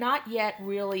 I had not yet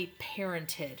really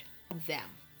parented them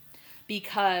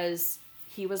because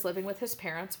he was living with his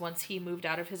parents. Once he moved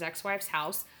out of his ex-wife's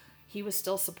house, he was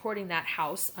still supporting that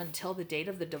house until the date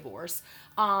of the divorce.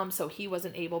 So he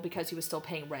wasn't able, because he was still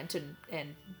paying rent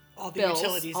and all the bills,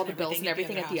 utilities, all the bills and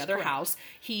everything at the other correct. house.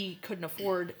 He couldn't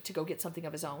afford to go get something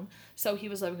of his own. So he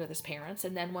was living with his parents.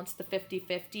 And then once the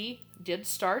 50-50 did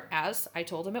start, as I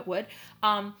told him it would,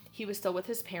 he was still with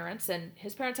his parents. And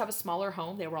his parents have a smaller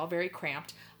home. They were all very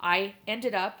cramped. I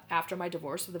ended up, after my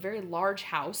divorce, with a very large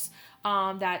house.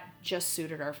 that just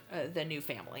suited the new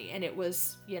family. And it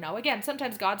was, again,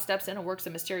 sometimes God steps in and works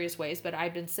in mysterious ways, but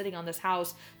I've been sitting on this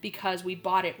house because we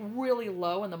bought it really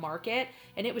low in the market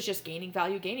and it was just gaining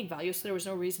value. So there was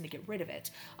no reason to get rid of it.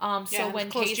 So when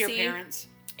close Casey, to your parents.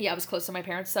 Yeah, I was close to my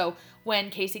parents. So when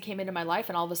Casey came into my life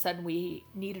and all of a sudden we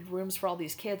needed rooms for all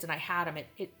these kids and I had them,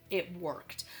 it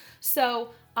worked.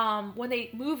 So when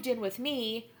they moved in with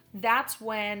me, that's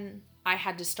when I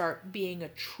had to start being a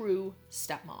true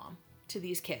stepmom to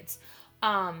these kids.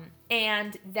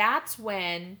 And that's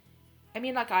when,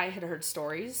 I had heard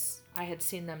stories. I had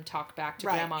seen them talk back to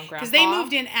Grandma and Grandpa. Because they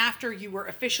moved in after you were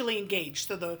officially engaged.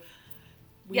 So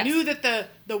we knew that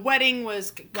the wedding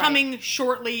was coming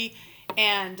shortly.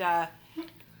 And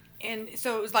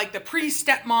so it was like the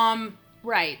pre-stepmom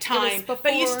time.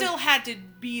 But you still had to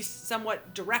be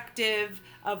somewhat directive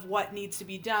of what needs to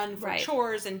be done for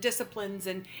chores and disciplines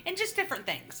and just different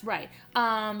things. Right.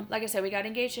 Like I said, we got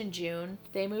engaged in June.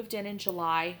 They moved in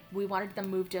July. We wanted them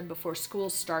moved in before school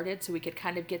started so we could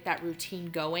kind of get that routine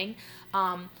going.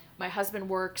 My husband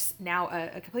works now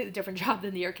a completely different job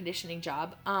than the air conditioning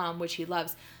job, which he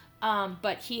loves.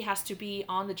 But he has to be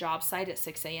on the job site at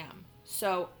 6 a.m.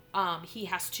 So he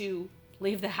has to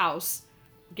leave the house,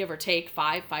 give or take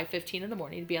 5:15 in the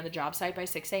morning to be on the job site by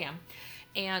 6 a.m.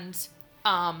 And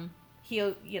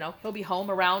he'll be home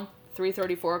around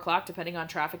 3:30, 4 o'clock, depending on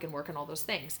traffic and work and all those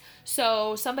things.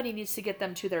 So somebody needs to get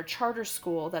them to their charter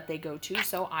school that they go to.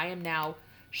 So I am now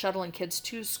shuttling kids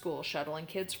to school, shuttling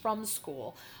kids from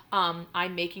school.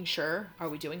 I'm making sure, are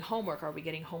we doing homework? Are we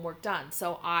getting homework done?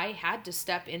 So I had to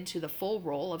step into the full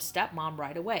role of stepmom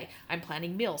right away. I'm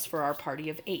planning meals for our party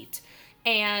of 8.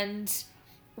 And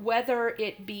whether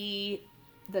it be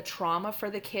the trauma for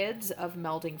the kids of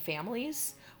melding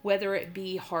families, whether it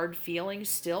be hard feelings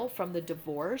still from the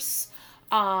divorce,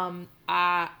 let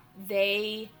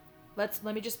me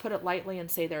just put it lightly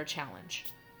and say they're a challenge.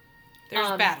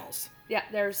 There's battles. Yeah,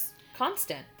 there's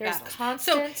constant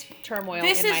turmoil in my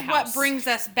house. This is what brings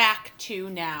us back to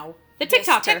now the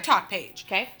TikTok page.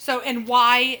 Okay. So, and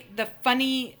why the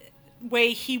funny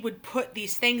way he would put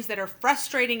these things that are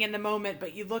frustrating in the moment,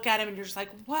 but you look at him and you're just like,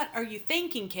 what are you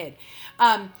thinking, kid?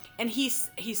 And he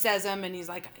says them and he's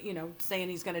like, saying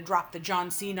he's going to drop the John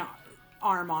Cena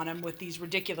arm on him with these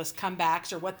ridiculous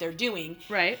comebacks or what they're doing.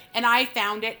 Right. And I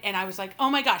found it and I was like, oh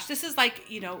my gosh, this is like,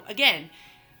 again,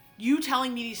 you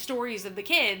telling me these stories of the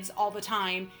kids all the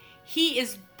time. He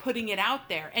is putting it out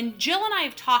there. And Jill and I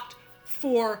have talked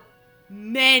for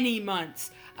many months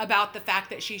about the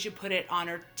fact that she should put it on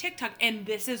her TikTok. And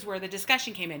this is where the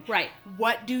discussion came in. Right.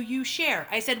 What do you share?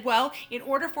 I said, well, in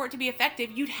order for it to be effective,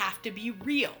 you'd have to be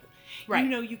real. Right.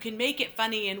 You can make it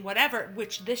funny and whatever,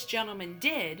 which this gentleman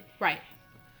did. Right.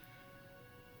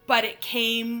 But it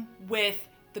came with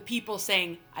the people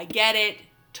saying, I get it.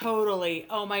 Totally.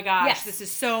 Oh my gosh, This is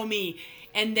so me.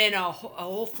 And then a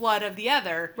whole flood of the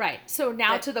other. Right. So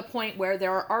now to the point where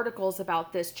there are articles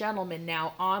about this gentleman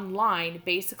now online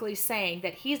basically saying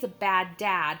that he's a bad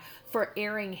dad for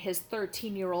airing his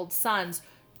 13-year-old son's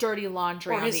dirty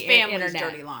laundry on the internet.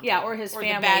 Dirty laundry. Yeah, or his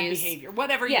family's bad behavior.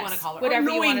 Whatever you want to call it. Whatever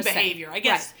or annoying behavior. I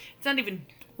guess it's not even...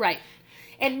 Right.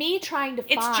 And me trying to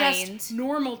It's just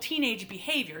normal teenage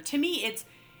behavior. To me, it's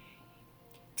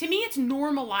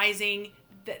normalizing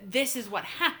that this is what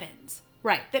happens.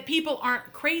 Right. That people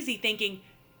aren't crazy thinking,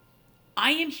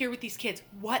 I am here with these kids.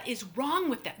 What is wrong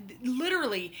with that?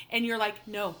 Literally. And you're like,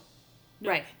 no.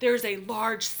 Right. There's a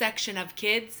large section of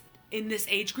kids in this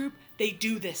age group. They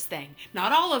do this thing.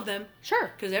 Not all of them.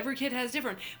 Sure. Because every kid has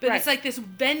different. But it's like this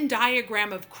Venn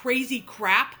diagram of crazy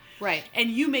crap. Right.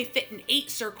 And you may fit in 8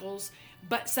 circles,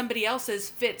 but somebody else's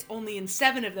fits only in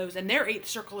 7 of those, and their 8th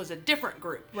circle is a different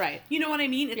group. Right. You know what I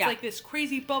mean? It's like this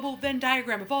crazy bubble Venn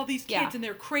diagram of all these kids, and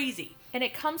they're crazy. And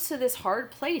it comes to this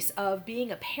hard place of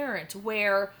being a parent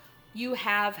where you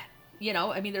have,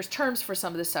 there's terms for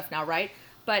some of this stuff now, right?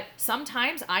 But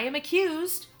sometimes I am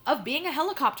accused of being a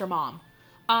helicopter mom.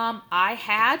 I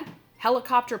had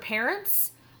helicopter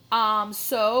parents.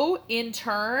 So in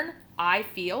turn, I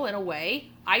feel in a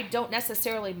way, I don't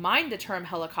necessarily mind the term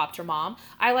helicopter mom.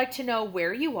 I like to know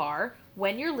where you are,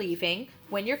 when you're leaving,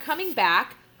 when you're coming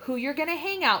back, who you're going to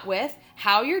hang out with,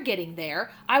 how you're getting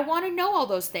there. I want to know all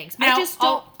those things. Now, I just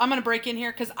don't. I'm going to break in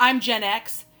here because I'm Gen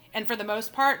X. And for the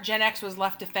most part, Gen X was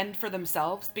left to fend for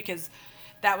themselves because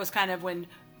that was kind of when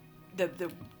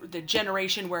the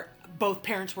generation where both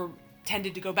parents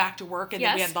tended to go back to work and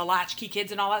then we had the latchkey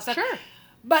kids and all that stuff. Sure.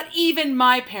 But even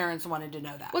my parents wanted to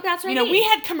know that. Well, that's what I mean. We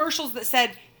had commercials that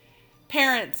said,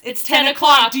 parents, it's 10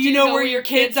 o'clock. Do you know where your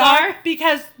kids are?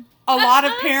 Because a lot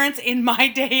of parents in my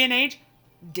day and age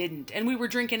didn't. And we were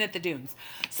drinking at the dunes.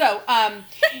 So,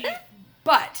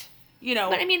 But, you know.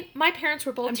 But I mean, my parents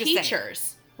were both teachers,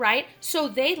 saying. Right? So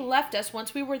they left us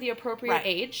once we were the appropriate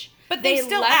age. But they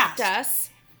still left asked us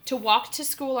to walk to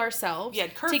school ourselves,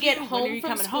 curfew, to get home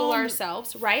from school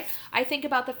ourselves, right? I think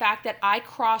about the fact that I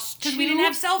crossed because we didn't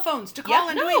have cell phones to call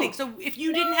and do anything. So if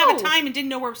you didn't have a time and didn't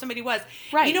know where somebody was,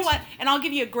 right. You know what? And I'll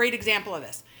give you a great example of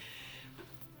this.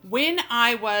 When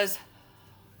I was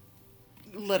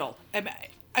little,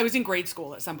 I was in grade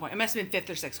school at some point. I must have been 5th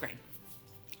or 6th grade.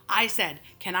 I said,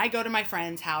 can I go to my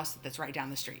friend's house that's right down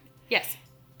the street? Yes.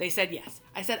 They said yes.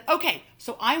 I said, okay.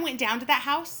 So I went down to that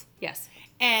house. Yes.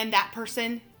 And that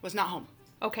person was not home.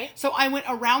 Okay. So I went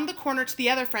around the corner to the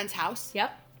other friend's house.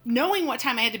 Yep. Knowing what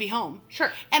time I had to be home.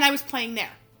 Sure. And I was playing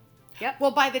there. Yep.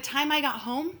 Well, by the time I got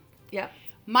home, yep.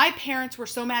 My parents were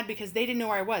so mad because they didn't know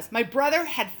where I was. My brother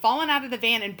had fallen out of the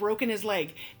van and broken his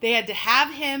leg. They had to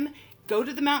have him go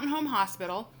to the Mountain Home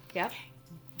Hospital. Yep.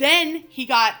 Then he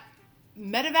got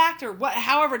medevaced or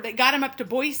however, they got him up to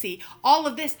Boise. All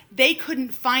of this, they couldn't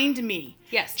find me.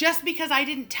 Yes. Just because I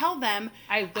didn't tell them.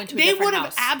 I went to a They different would have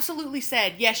house. absolutely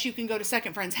said, yes, you can go to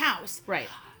second friend's house. Right.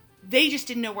 They just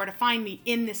didn't know where to find me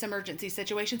in this emergency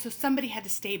situation. So somebody had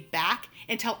to stay back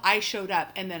until I showed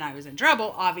up. And then I was in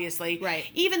trouble, obviously. Right.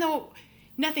 Even though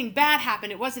nothing bad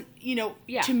happened, it wasn't,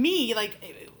 to me, like,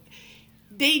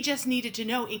 they just needed to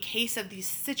know in case of these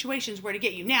situations where to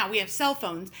get you. Now, we have cell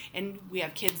phones and we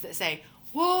have kids that say,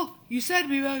 well, you said to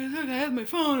me, I had my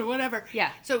phone or whatever.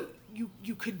 Yeah. So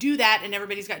you could do that and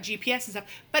everybody's got GPS and stuff.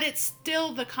 But it's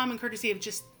still the common courtesy of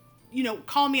just,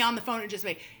 call me on the phone and just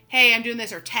say, hey, I'm doing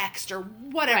this, or text, or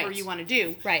whatever you want to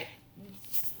do. Right.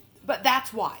 But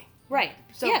that's why. Right.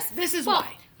 So yes. This is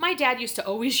why. My dad used to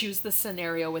always use the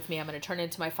scenario with me. I'm going to turn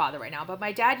into my father right now. But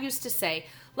my dad used to say,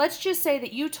 let's just say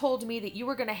that you told me that you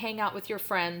were going to hang out with your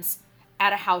friends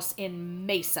at a house in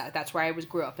Mesa. That's where I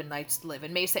grew up and I live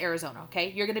in Mesa, Arizona.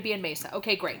 Okay. You're going to be in Mesa.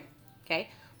 Okay, great. Okay.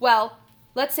 Well,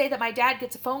 let's say that my dad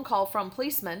gets a phone call from a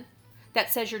policeman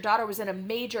that says your daughter was in a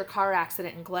major car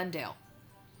accident in Glendale.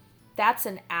 That's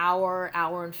an hour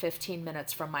and 15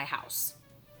 minutes from my house.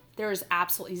 There is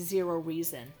absolutely zero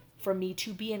reason for me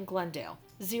to be in Glendale.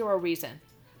 Zero reason.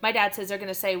 My dad says they're going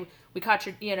to say, we caught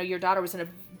your daughter was in a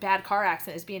bad car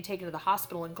accident, is being taken to the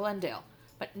hospital in Glendale.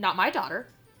 But not my daughter.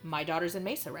 My daughter's in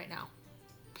Mesa right now.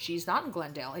 She's not in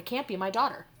Glendale. It can't be my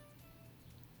daughter.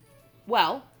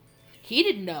 Well, he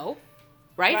didn't know,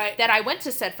 right? That I went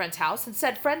to said friend's house and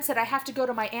said friend said I have to go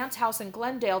to my aunt's house in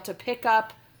Glendale to pick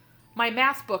up my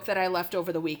math book that I left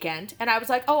over the weekend. And I was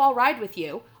like, oh, I'll ride with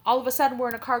you. All of a sudden, we're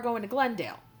in a car going to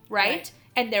Glendale, right?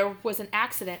 And there was an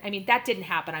accident. I mean, that didn't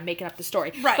happen. I'm making up the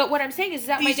story. Right. But what I'm saying is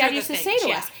that These my dad are used the to things, say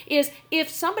to us is if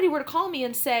somebody were to call me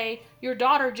and say, your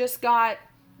daughter just got,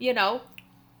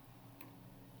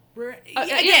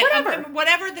 whatever.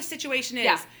 Whatever the situation is.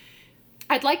 Yeah.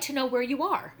 I'd like to know where you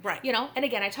are. Right. And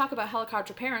again, I talk about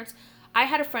helicopter parents. I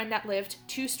had a friend that lived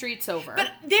 2 streets over.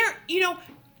 But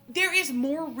there is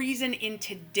more reason in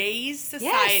today's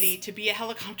society to be a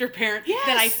helicopter parent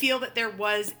than I feel that there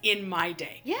was in my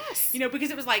day. Yes.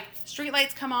 Because it was like,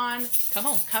 streetlights come on. Come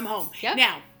home. Come home. Yep.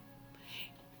 Now,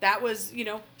 that was,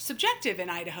 subjective in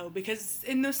Idaho because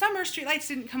in the summer, streetlights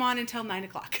didn't come on until 9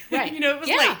 o'clock. Right. It was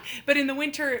late. But in the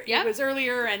winter, it was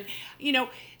earlier. And,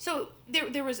 so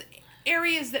there was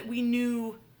areas that we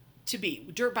knew to be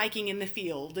dirt biking in the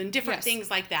field and different things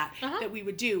like that that we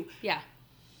would do. Yeah.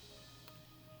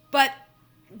 But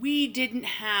we didn't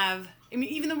have,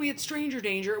 even though we had stranger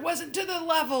danger, it wasn't to the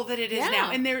level that it is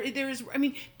now. And there is,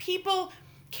 people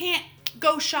can't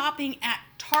go shopping at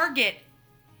Target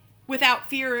without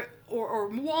fear, or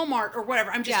Walmart or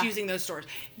whatever. I'm just using those stores.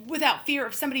 Without fear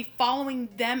of somebody following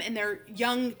them and their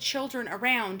young children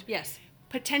around. Yes.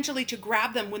 Potentially to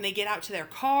grab them when they get out to their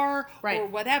car or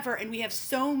whatever. And we have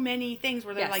so many things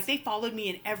where they're like, they followed me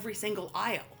in every single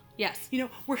aisle. Yes.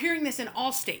 We're hearing this in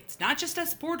all states, not just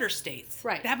us border states.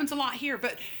 Right. It happens a lot here,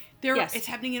 but it's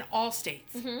happening in all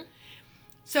states. Mm-hmm.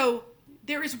 So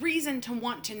there is reason to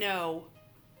want to know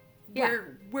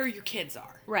where your kids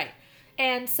are. Right.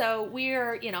 And so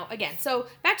we're, again, so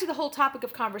back to the whole topic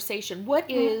of conversation. What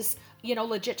is,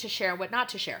 legit to share and what not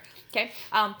to share? Okay.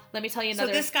 Let me tell you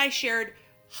another. So this guy shared,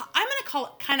 I'm going to call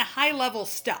it kind of high level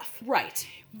stuff. Right.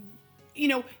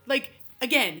 Like,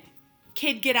 again,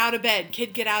 kid get out of bed, right.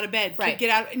 Kid get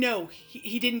out. No,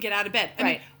 he didn't get out of bed. I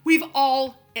mean, we've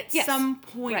all at some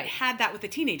point had that with a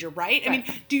teenager, right? I mean,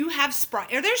 do you have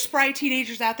are there spry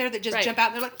teenagers out there that just jump out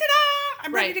and they're like, ta-da,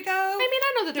 I'm ready to go? I mean,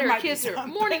 I know that there are kids who are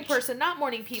morning person, not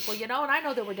morning people, and I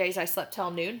know there were days I slept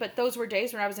till noon, but those were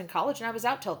days when I was in college and I was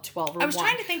out till 12 or 1. I was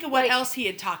trying to think of what else he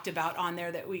had talked about on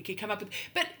there that we could come up with.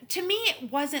 But to me, it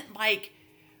wasn't like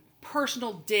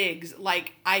personal digs,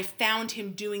 like I found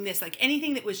him doing this, like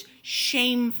anything that was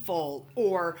shameful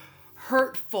or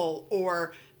hurtful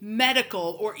or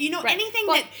medical or, anything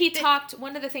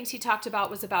one of the things he talked about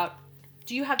was about,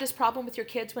 do you have this problem with your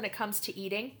kids when it comes to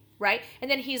eating? Right? And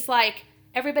then he's like,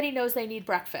 everybody knows they need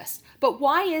breakfast. But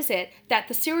why is it that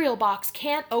the cereal box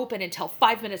can't open until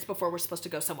 5 minutes before we're supposed to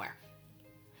go somewhere?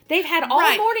 They've had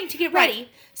all morning to get ready.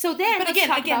 So then, but again,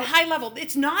 high level,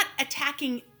 it's not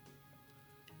attacking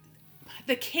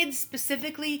the kids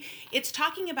specifically. It's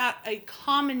talking about a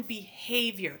common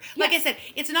behavior. Like I said,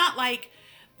 it's not like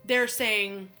they're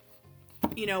saying,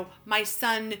 my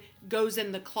son goes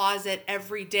in the closet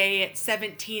every day at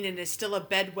 17 and is still a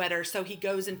bedwetter, so he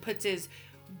goes and puts his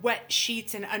wet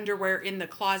sheets and underwear in the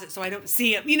closet so I don't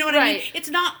see him. You know what I mean? It's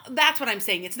not, that's what I'm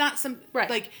saying. It's not some,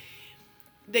 like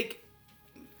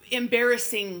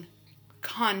embarrassing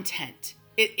content.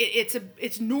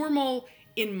 It's normal,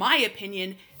 in my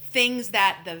opinion, things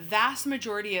that the vast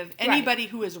majority of anybody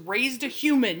who has raised a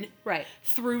human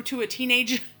through to a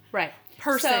teenage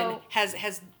person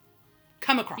has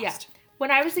come across. Yeah.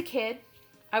 When I was a kid,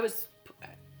 I was,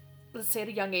 let's say at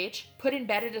a young age, put in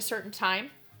bed at a certain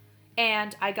time,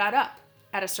 and I got up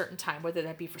at a certain time, whether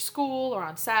that be for school or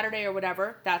on Saturday or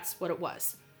whatever. That's what it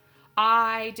was.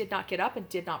 I did not get up and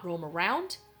did not roam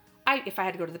around. If I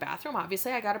had to go to the bathroom,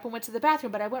 obviously I got up and went to the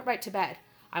bathroom, but I went right to bed.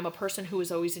 I'm a person who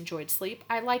has always enjoyed sleep.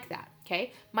 I like that,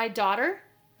 okay? My daughter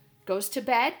goes to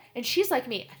bed, and she's like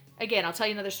me. Again, I'll tell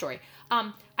you another story.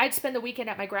 I'd spend the weekend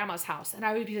at my grandma's house, and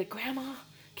I would be like, Grandma,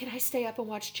 can I stay up and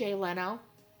watch Jay Leno?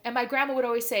 And my grandma would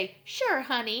always say, sure,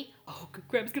 honey. Oh,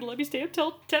 Grandma's going to let me stay up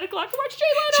till 10 o'clock and watch Jay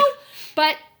Leno.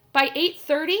 But by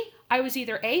 8:30, I was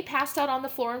either A, passed out on the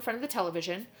floor in front of the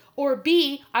television, or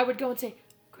B, I would go and say,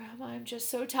 Grandma, I'm just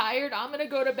so tired. I'm going to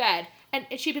go to bed. And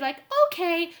she'd be like,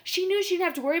 okay. She knew she didn't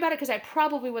have to worry about it because I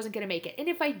probably wasn't going to make it. And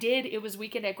if I did, it was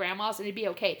weekend at Grandma's and it'd be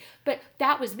okay. But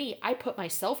that was me. I put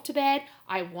myself to bed.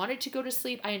 I wanted to go to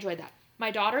sleep. I enjoyed that. My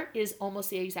daughter is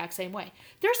almost the exact same way.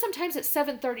 There's sometimes at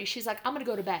 7:30, she's like, I'm going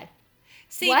to go to bed.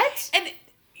 See, what? And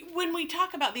when we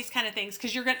talk about these kind of things,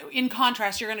 because in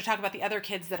contrast, you're going to talk about the other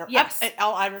kids that are up at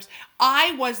all hours.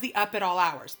 I was the up at all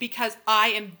hours because I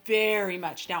am very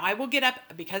much, now I will get up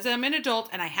because I'm an adult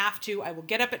and I have to, I will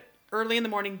get up at early in the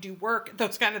morning, do work,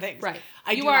 those kind of things. Right.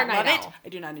 I do not love it. I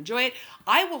do not enjoy it.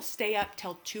 I will stay up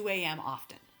till 2 a.m.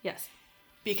 often. Yes.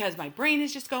 Because my brain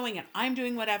is just going and I'm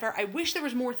doing whatever. I wish there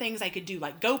was more things I could do,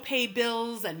 like go pay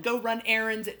bills and go run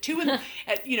errands at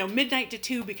midnight to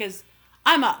 2 because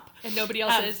I'm up. And nobody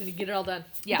else is, and you get it all done.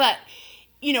 Yeah. But,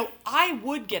 I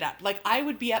would get up. Like, I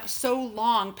would be up so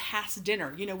long past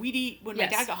dinner. We'd eat, when my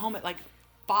dad got home at like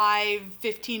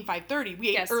 5:15, 5:30,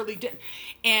 we ate early dinner.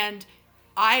 And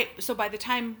so by the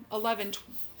time 11,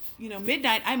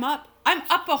 midnight, I'm up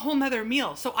a whole nother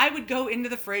meal. So I would go into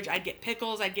the fridge, I'd get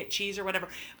pickles, I'd get cheese or whatever.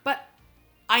 But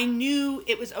I knew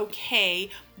it was okay.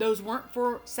 Those weren't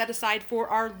set aside for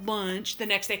our lunch the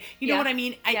next day. You know what I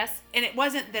mean? Yes. And it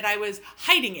wasn't that I was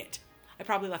hiding it. I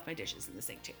probably left my dishes in the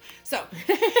sink too. So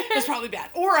it was probably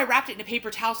bad. Or I wrapped it in a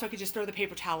paper towel so I could just throw the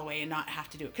paper towel away and not have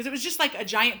to do it. Because it was just like a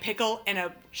giant pickle and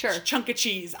a chunk of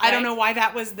cheese. Right. I don't know why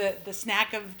that was the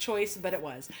snack of choice, but it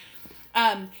was.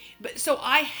 But so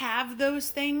I have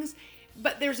those things,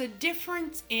 but there's a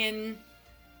difference in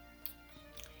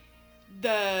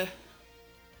the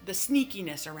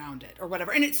sneakiness around it or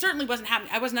whatever. And it certainly wasn't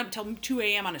happening. I wasn't up until 2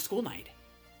 a.m. on a school night.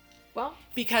 Well,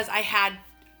 because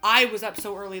I was up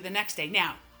so early the next day.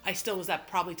 Now, I still was up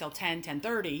probably till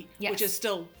 10:30, which is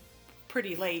still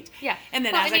pretty late. Yeah. And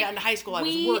then I got into high school, I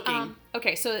was working.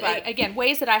 Okay, so again,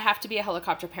 ways that I have to be a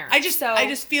helicopter parent. I just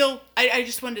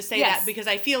wanted to say that because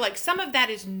I feel like some of that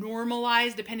is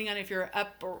normalized depending on if you're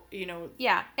up or,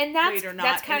 yeah. And that's, or not.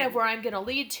 that's kind of where I'm going to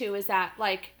lead to is that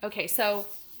like, okay, so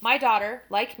my daughter,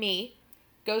 like me,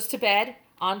 goes to bed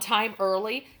on time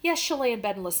early. Yes, she'll lay in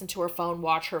bed and listen to her phone,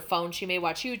 watch her phone. She may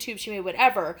watch YouTube, she may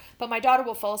whatever, but my daughter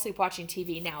will fall asleep watching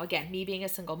TV. Now, again, me being a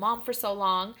single mom for so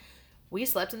long, we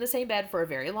slept in the same bed for a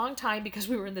very long time because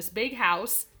we were in this big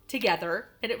house together,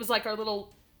 and it was like our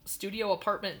little studio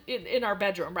apartment in our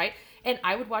bedroom, right? And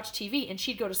I would watch TV, and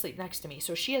she'd go to sleep next to me.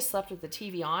 So she has slept with the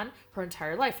TV on her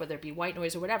entire life, whether it be white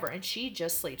noise or whatever, and she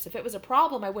just sleeps. If it was a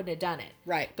problem, I wouldn't have done it.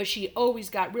 Right. But she always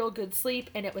got real good sleep,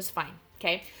 and it was fine.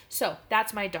 Okay? So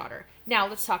that's my daughter. Now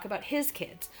let's talk about his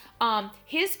kids.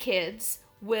 His kids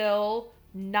will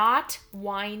not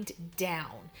wind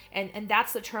down. And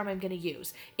that's the term I'm going to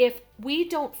use. If we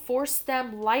don't force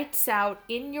them lights out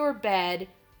in your bed,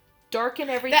 darken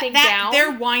everything down.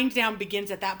 Their wind down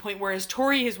begins at that point, whereas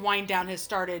Tori, his wind down has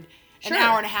started an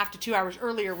hour and a half to 2 hours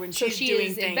earlier when she's doing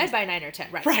things. So she's in bed by 9 or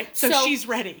 10, right? Right. So she's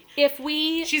ready.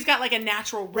 She's got like a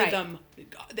natural rhythm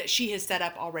that she has set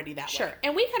up already that way. Sure.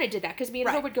 And we kind of did that because me and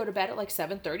her would go to bed at like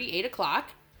 7:30, 8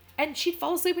 o'clock. And she'd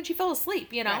fall asleep when she fell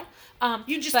asleep, you know? Right.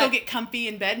 You just go get comfy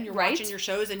in bed and you're watching your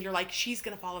shows and you're like, she's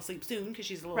going to fall asleep soon because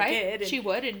she's a little kid. And, she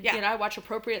would. And, you know, I watch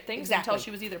appropriate things until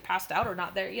she was either passed out or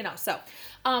not there, you know? So,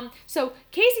 so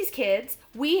Casey's kids,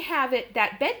 we have it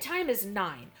that bedtime is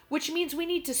 9, which means we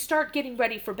need to start getting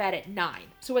ready for bed at 9.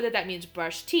 So whether that means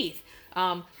brush teeth,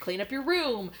 clean up your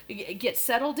room, get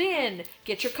settled in,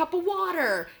 get your cup of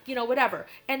water, you know, whatever.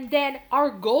 And then our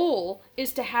goal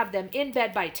is to have them in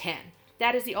bed by 10.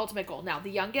 That is the ultimate goal. Now,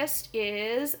 the youngest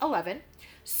is 11.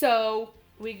 So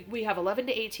we have 11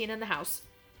 to 18 in the house.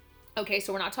 Okay,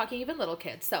 so we're not talking even little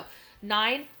kids. So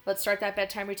 9, let's start that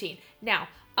bedtime routine. Now,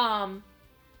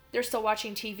 they're still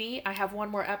watching TV. I have one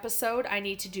more episode. I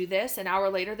need to do this. An hour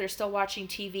later, they're still watching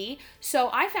TV. So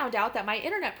I found out that my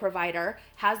internet provider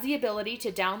has the ability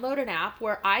to download an app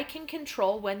where I can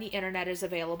control when the internet is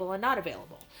available and not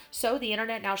available. So the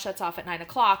internet now shuts off at 9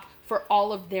 o'clock for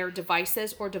all of their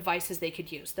devices or devices they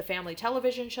could use. The family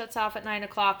television shuts off at 9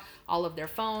 o'clock. All of their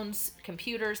phones,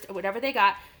 computers, whatever they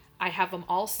got. I have them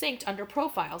all synced under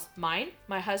profiles. Mine,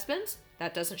 my husband's,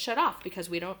 that doesn't shut off because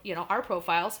we don't, you know, our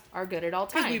profiles are good at all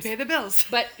times. Because we pay the bills.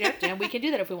 But, and we can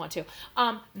do that if we want to.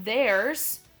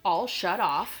 Theirs all shut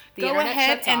off. The Go internet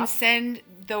ahead shuts and off. send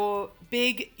the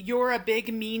big, you're a big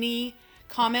meanie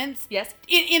comments. Yes.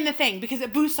 In the thing, because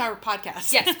it boosts our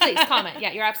podcast. Yes, please comment.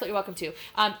 Yeah, you're absolutely welcome to.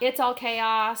 It's all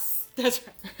chaos. That's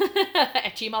right.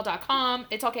 at gmail.com.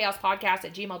 It's all chaos podcast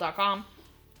at gmail.com.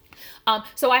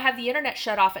 So I have the internet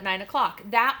shut off at 9 o'clock.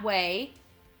 That way,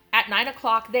 at 9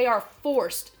 o'clock, they are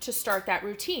forced to start that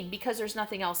routine because there's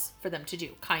nothing else for them to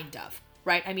do, kind of.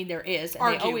 Right? I mean, there is,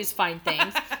 and they always find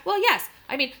things. Well, yes.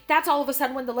 I mean, that's all of a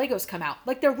sudden when the Legos come out.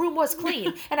 Like, their room was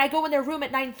clean, and I go in their room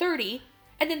at 9:30,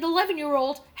 and then the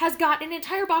 11-year-old has got an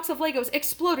entire box of Legos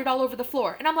exploded all over the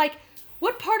floor. And I'm like,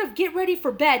 what part of get ready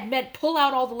for bed meant pull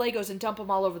out all the Legos and dump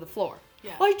them all over the floor?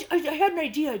 Yeah. Well, I had an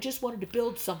idea. I just wanted to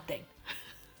build something.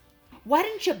 Why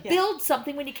didn't you build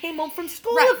something when you came home from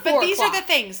school at 4 o'clock? But these are the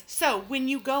things. So when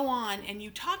you go on and you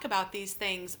talk about these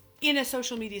things in a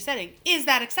social media setting, is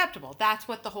that acceptable? That's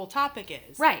what the whole topic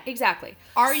is. Right, exactly.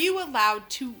 Are you allowed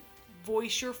to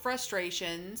voice your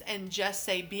frustrations and just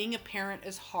say being a parent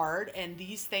is hard and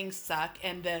these things suck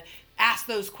and ask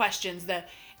those questions,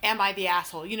 am I the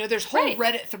asshole? You know, there's whole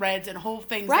Reddit threads and whole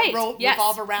things that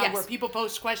revolve around where people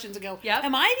post questions and go,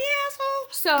 am I the asshole?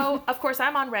 So, of course,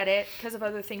 I'm on Reddit because of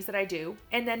other things that I do.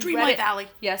 And then Dreamlight Valley.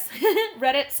 Yes.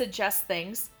 Reddit suggests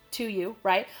things to you,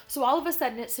 right? So all of a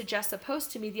sudden it suggests a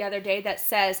post to me the other day that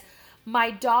says, my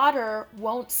daughter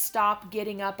won't stop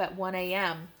getting up at 1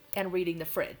 a.m. and raiding the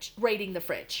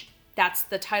fridge. That's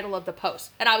the title of the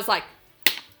post. And I was like,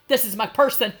 this is my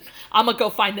person. I'm going to go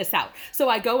find this out. So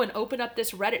I go and open up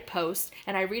this Reddit post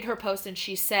and I read her post and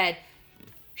she said,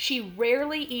 she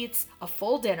rarely eats a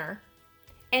full dinner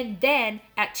and then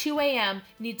at 2 a.m.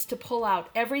 needs to pull out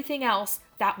everything else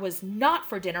that was not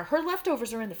for dinner. Her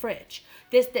leftovers are in the fridge.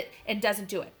 And doesn't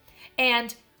do it.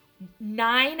 And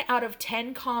 9 out of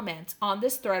 10 comments on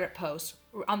this Reddit post,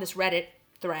 on this Reddit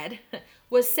thread,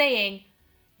 was saying,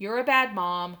 you're a bad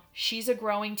mom. She's a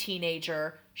growing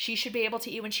teenager. She should be able to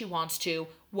eat when she wants to.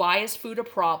 Why is food a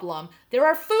problem? There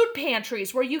are food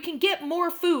pantries where you can get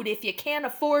more food if you can't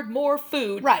afford more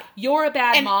food. Right. You're a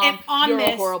bad mom. And you're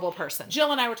a horrible person.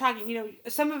 Jill and I were talking, you know,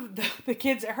 some of the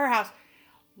kids at her house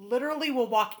literally will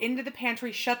walk into the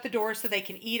pantry, shut the door so they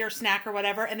can eat or snack or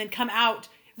whatever, and then come out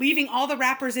leaving all the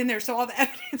wrappers in there so all the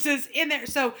evidence is in there.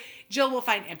 So Jill will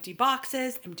find empty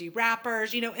boxes, empty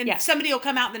wrappers, you know, and somebody will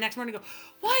come out the next morning and go,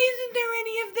 why isn't there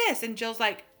any of this? And Jill's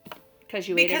like, because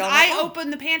you ate it all night long. Because I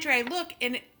open the pantry, I look,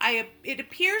 and it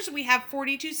appears we have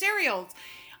 42 cereals.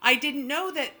 I didn't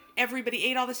know that everybody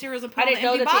ate all the cereals and put all the empty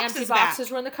boxes back. I didn't know that the empty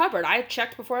boxes were in the cupboard. I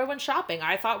checked before I went shopping.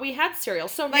 I thought we had cereal.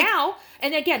 So now,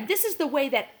 and again, this is the way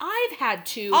that I've had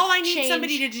to all I need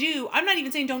somebody to do, I'm not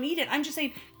even saying don't eat it. I'm just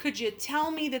saying, could you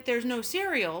tell me that there's no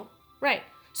cereal? Right.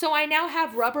 So I now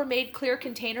have Rubbermaid clear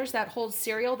containers that hold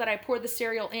cereal that I pour the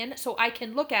cereal in so I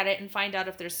can look at it and find out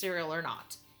if there's cereal or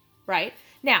not. Right?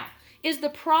 Now, is the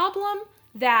problem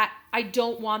that I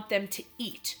don't want them to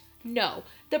eat? No.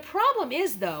 The problem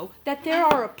is, though, that there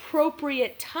are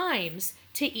appropriate times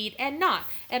to eat and not.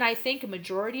 And I think a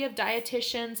majority of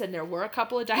dietitians, and there were a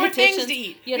couple of dietitians, things to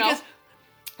eat, you know,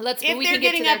 if they're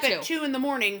getting up at 2 in the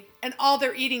morning and all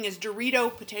they're eating is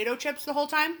Dorito potato chips the whole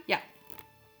time,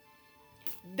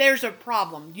 there's a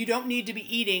problem. You don't need to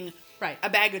be eating a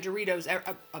bag of Doritos,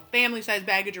 a family-sized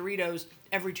bag of Doritos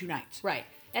every 2 nights. Right.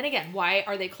 And again, why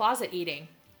are they closet eating?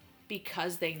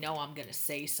 Because they know I'm going to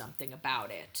say something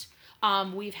about it.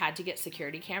 We've had to get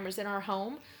security cameras in our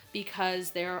home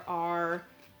because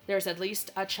there's at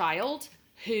least a child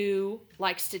who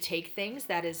likes to take things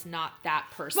that is not that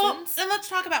person's. Well, and let's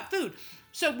talk about food.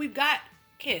 So we've got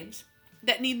kids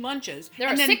that need lunches. There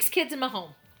are 6 kids in my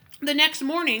home. The next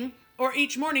morning, or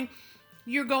each morning,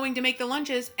 you're going to make the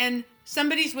lunches, and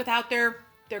somebody's without their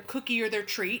cookie or their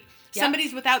treat. Yep.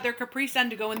 Somebody's without their Capri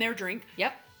Sun to go in their drink.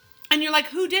 Yep. And you're like,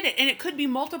 who did it? And it could be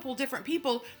multiple different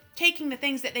people taking the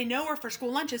things that they know are for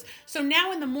school lunches. So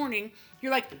now in the morning,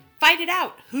 you're like, fight it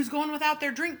out. Who's going without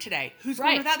their drink today? Who's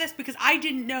going without this? Because I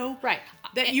didn't know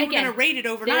that you were going to rate it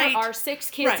overnight. There are 6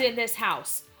 kids in this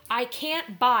house. I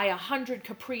can't buy 100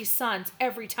 Capri Suns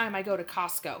every time I go to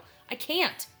Costco. I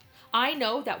can't. I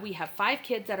know that we have 5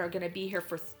 kids that are going to be here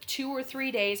for 2 or 3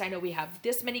 days. I know we have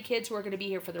this many kids who are going to be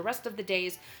here for the rest of the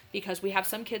days because we have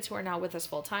some kids who are now with us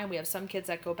full time. We have some kids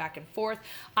that go back and forth.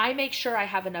 I make sure I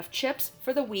have enough chips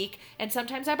for the week. And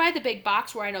sometimes I buy the big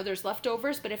box where I know there's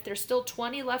leftovers. But if there's still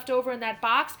 20 left over in that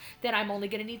box, then I'm only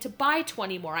going to need to buy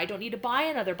 20 more. I don't need to buy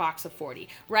another box of 40,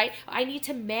 right? I need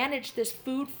to manage this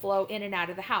food flow in and out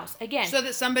of the house. Again. So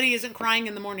that somebody isn't crying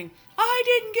in the morning, I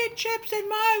didn't get chips in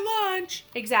my lunch.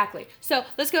 Exactly. So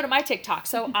let's go to my TikTok.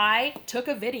 So I took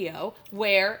a video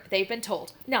where they've been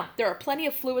told, now there are plenty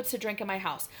of fluids to drink in my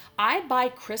house. I buy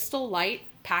Crystal Light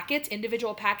packets,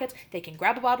 individual packets. They can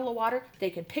grab a bottle of water.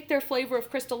 They can pick their flavor of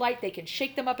Crystal Light. They can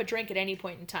shake them up a drink at any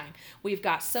point in time. We've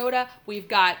got soda. We've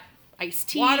got iced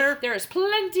tea. Water. There is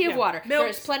plenty of water. Milk. There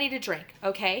is plenty to drink.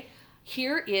 Okay.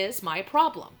 Here is my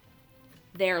problem.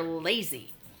 They're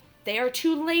lazy. They are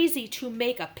too lazy to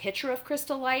make a pitcher of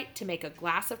Crystal Light, to make a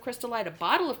glass of Crystal Light, a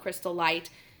bottle of Crystal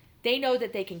Light. They know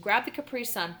that they can grab the Capri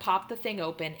Sun, pop the thing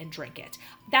open, and drink it.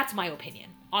 That's my opinion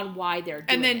on why they're doing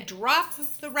it. And then drop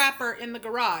the wrapper in the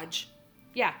garage.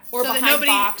 Yeah, or so behind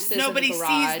boxes nobody in the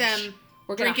garage. Sees them.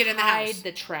 We're drink it in the hide house.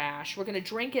 The trash. We're going to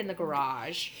drink in the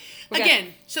garage.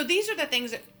 So these are the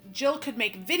things that Jill could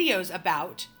make videos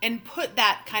about and put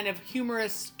that kind of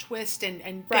humorous twist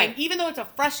and thing, even though it's a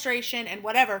frustration and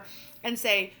whatever, and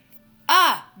say,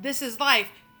 this is life.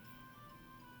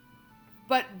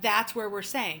 But that's where we're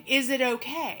saying, is it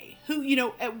okay?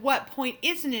 At what point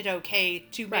isn't it okay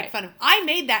to make fun of? I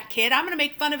made that kid. I'm going to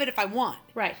make fun of it if I want.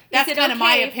 Right. That's kind of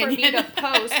my opinion. For me to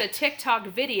post a TikTok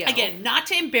video. Again, not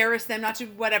to embarrass them, not to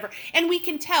whatever. And we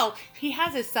can tell, he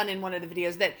has his son in one of the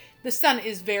videos, that the son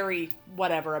is very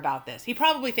whatever about this. He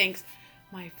probably thinks,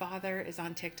 my father is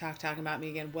on TikTok talking about me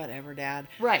again. Whatever, Dad.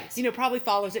 Right. Probably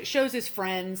follows it, shows his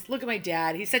friends. Look at my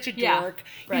dad. He's such a dork.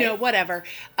 Right. Whatever.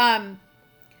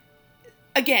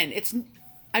 Again,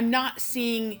 I'm not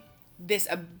seeing this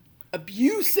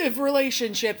abusive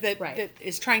relationship that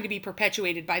is trying to be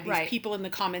perpetuated by these people in the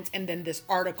comments, and then this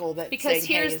article that's saying,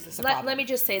 hey, is this a problem? Let me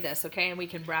just say this, okay, and we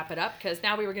can wrap it up, because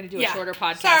now we were going to do a shorter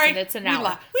podcast, Sorry. And it's an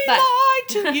hour. We lied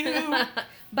to you.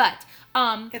 But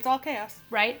it's all chaos.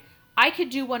 Right? I could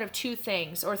do one of 2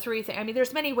 things or 3 things. I mean,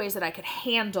 there's many ways that I could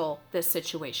handle this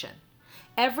situation.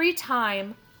 Every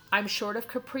time I'm short of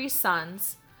Capri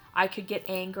Suns, I could get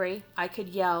angry, I could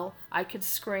yell, I could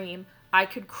scream, I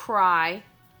could cry,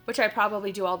 which I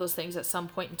probably do all those things at some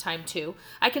point in time too.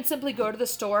 I can simply go to the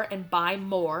store and buy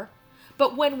more.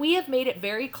 But when we have made it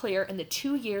very clear in the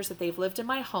 2 years that they've lived in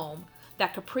my home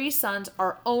that Capri Suns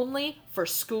are only for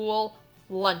school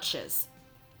lunches,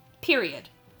 period.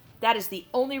 That is the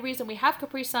only reason we have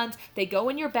Capri Suns. They go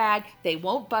in your bag. They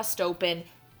won't bust open.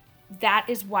 That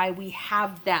is why we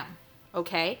have them.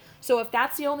 Okay? So if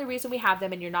that's the only reason we have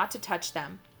them and you're not to touch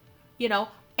them,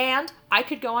 and I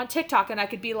could go on TikTok and I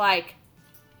could be like,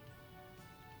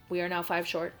 we are now 5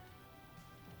 short.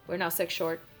 We're now 6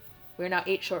 short. We're now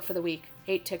 8 short for the week.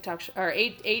 8 TikTok or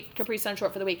 8 Capri Sun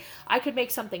short for the week. I could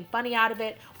make something funny out of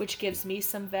it, which gives me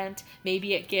some vent.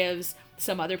 Maybe it gives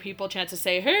some other people a chance to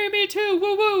say, hey, me too,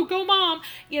 woo woo, go mom.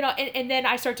 And then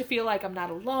I start to feel like I'm not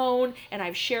alone and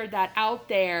I've shared that out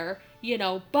there,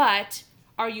 but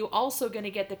are you also going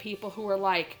to get the people who are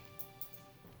like,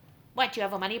 what, you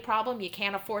have a money problem? You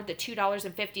can't afford the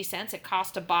 $2.50 it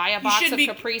costs to buy a box of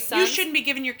Capri Suns? You shouldn't be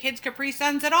giving your kids Capri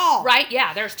Suns at all. Right?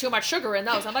 Yeah, there's too much sugar in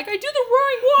those. I'm like, I do the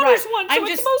Roaring Waters one, so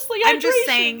it's mostly hydration. I'm just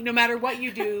saying, no matter what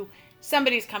you do,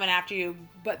 somebody's coming after you.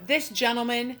 But this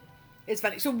gentleman is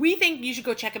funny. So we think you should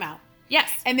go check him out.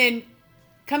 Yes. And then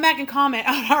come back and comment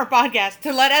on our podcast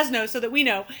to let us know so that we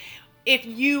know if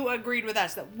you agreed with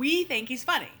us that we think he's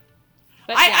funny.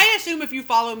 But I assume if you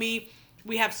follow me,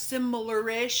 we have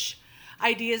similar-ish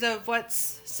ideas of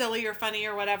what's silly or funny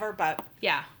or whatever, but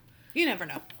yeah, you never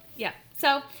know. Yeah.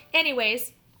 So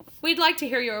anyways, we'd like to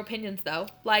hear your opinions though.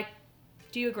 Like,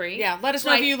 Do you agree? Yeah, let us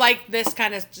know if you like this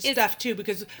kind of stuff too,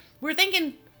 because we're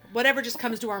thinking whatever just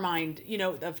comes to our mind, you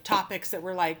know, of topics that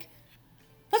we're like,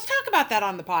 let's talk about that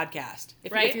on the podcast.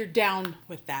 If you're down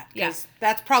with that. Because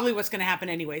that's probably what's going to happen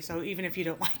anyway. So even if you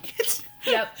don't like it.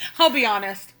 Yep. I'll be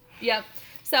honest. Yep.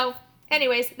 So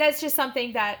anyways, that's just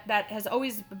something that has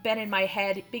always been in my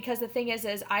head, because the thing is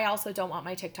I also don't want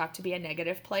my TikTok to be a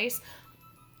negative place.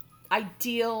 I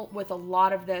deal with a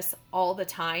lot of this all the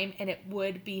time, and it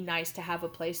would be nice to have a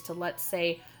place to, let's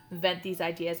say, vent these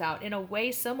ideas out in a way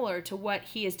similar to what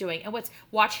he is doing. And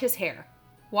watch his hair.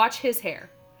 Watch his hair.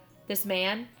 This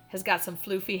man has got some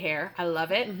floofy hair. I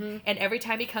love it. Mm-hmm. And every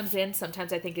time he comes in,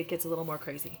 sometimes I think it gets a little more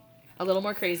crazy. Probably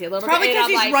because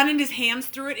he's running his hands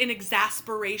through it in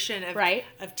exasperation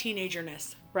of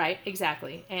teenagerness. Right,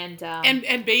 exactly. And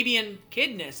baby and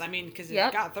kidness. I mean, because he's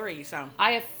got 3, so.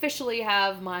 I officially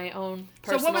have my own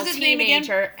personal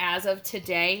teenager as of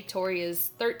today. Tori is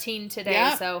 13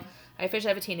 today, so I officially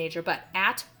have a teenager. But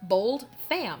at Bold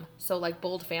Fam, so like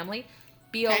Bold Family,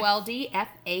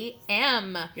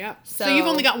 BOLDFAM. Yep. So you've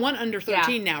only got one under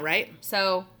 13 now, right?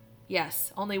 So,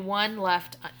 yes, only one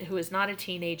left who is not a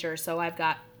teenager. So I've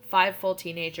got 5 full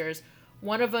teenagers.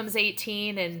 One of them's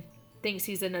 18 and thinks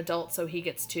he's an adult, so he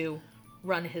gets to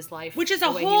run his life, which is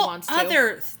a whole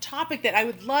other topic that I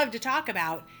would love to talk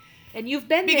about. And you've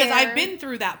been there. Because I've been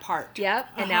through that part. Yep.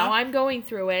 And now I'm going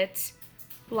through it.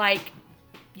 Like,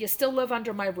 you still live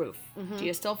under my roof. Mm-hmm. Do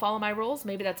you still follow my rules?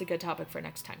 Maybe that's a good topic for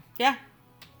next time. Yeah.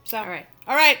 So, all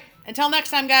right. Until next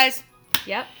time, guys.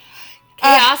 Yep.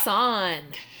 Chaos on.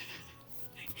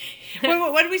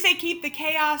 What did we say? Keep the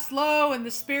chaos low and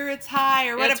the spirits high,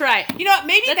 or whatever. That's right. You know what?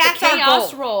 Maybe that's our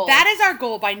goal. Roll. That is our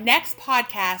goal by next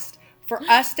podcast, for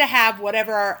us to have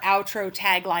whatever our outro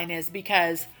tagline is,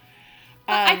 because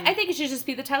I think it should just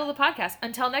be the title of the podcast.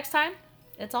 Until next time,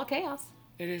 it's all chaos.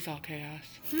 It is all chaos.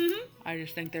 Mm-hmm. I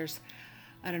just think I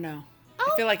don't know.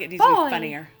 I feel like it needs to be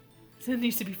funnier. It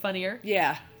needs to be funnier.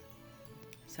 Yeah.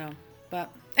 So, but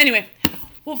anyway,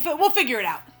 we'll figure it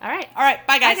out. All right.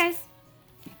 Bye, guys. Bye, guys.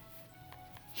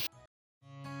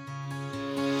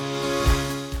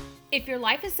 If your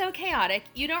life is so chaotic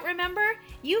you don't remember,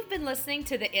 you've been listening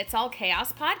to the It's All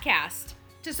Chaos podcast.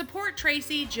 To support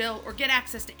Tracy, Jill, or get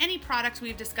access to any products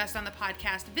we've discussed on the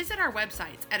podcast, visit our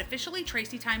websites at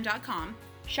officiallytracytime.com,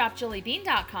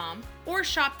 shopjillybean.com, or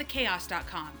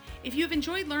shopthechaos.com. If you've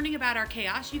enjoyed learning about our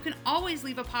chaos, you can always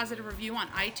leave a positive review on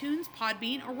iTunes,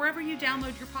 Podbean, or wherever you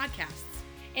download your podcasts.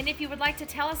 And if you would like to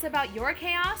tell us about your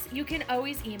chaos, you can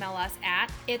always email us at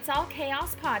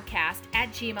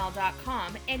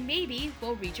itsallchaospodcast@gmail.com, and maybe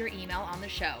we'll read your email on the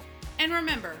show. And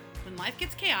remember, when life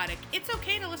gets chaotic, it's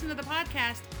okay to listen to the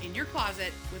podcast in your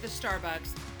closet with a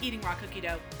Starbucks, eating raw cookie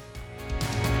dough.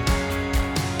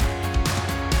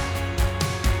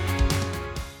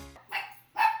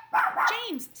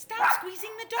 James, stop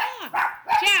squeezing the dog.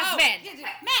 Jasmine!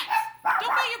 Max, don't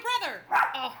bite your brother.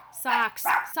 Oh, socks.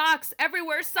 Socks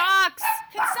everywhere, socks!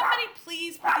 Could somebody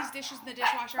please put these dishes in the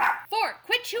dishwasher? 4,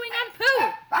 quit chewing on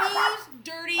poo! Whose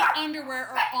dirty underwear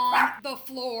are on the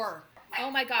floor? Oh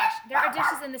my gosh, there are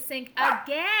dishes in the sink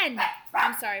again!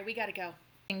 I'm sorry, we gotta go.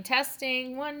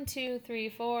 Testing, 1, 2, 3,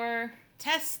 4.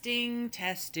 Testing.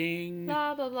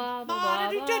 Blah, blah, blah, blah,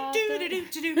 blah, blah.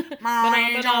 Now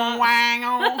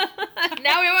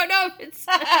Now we won't know if it's...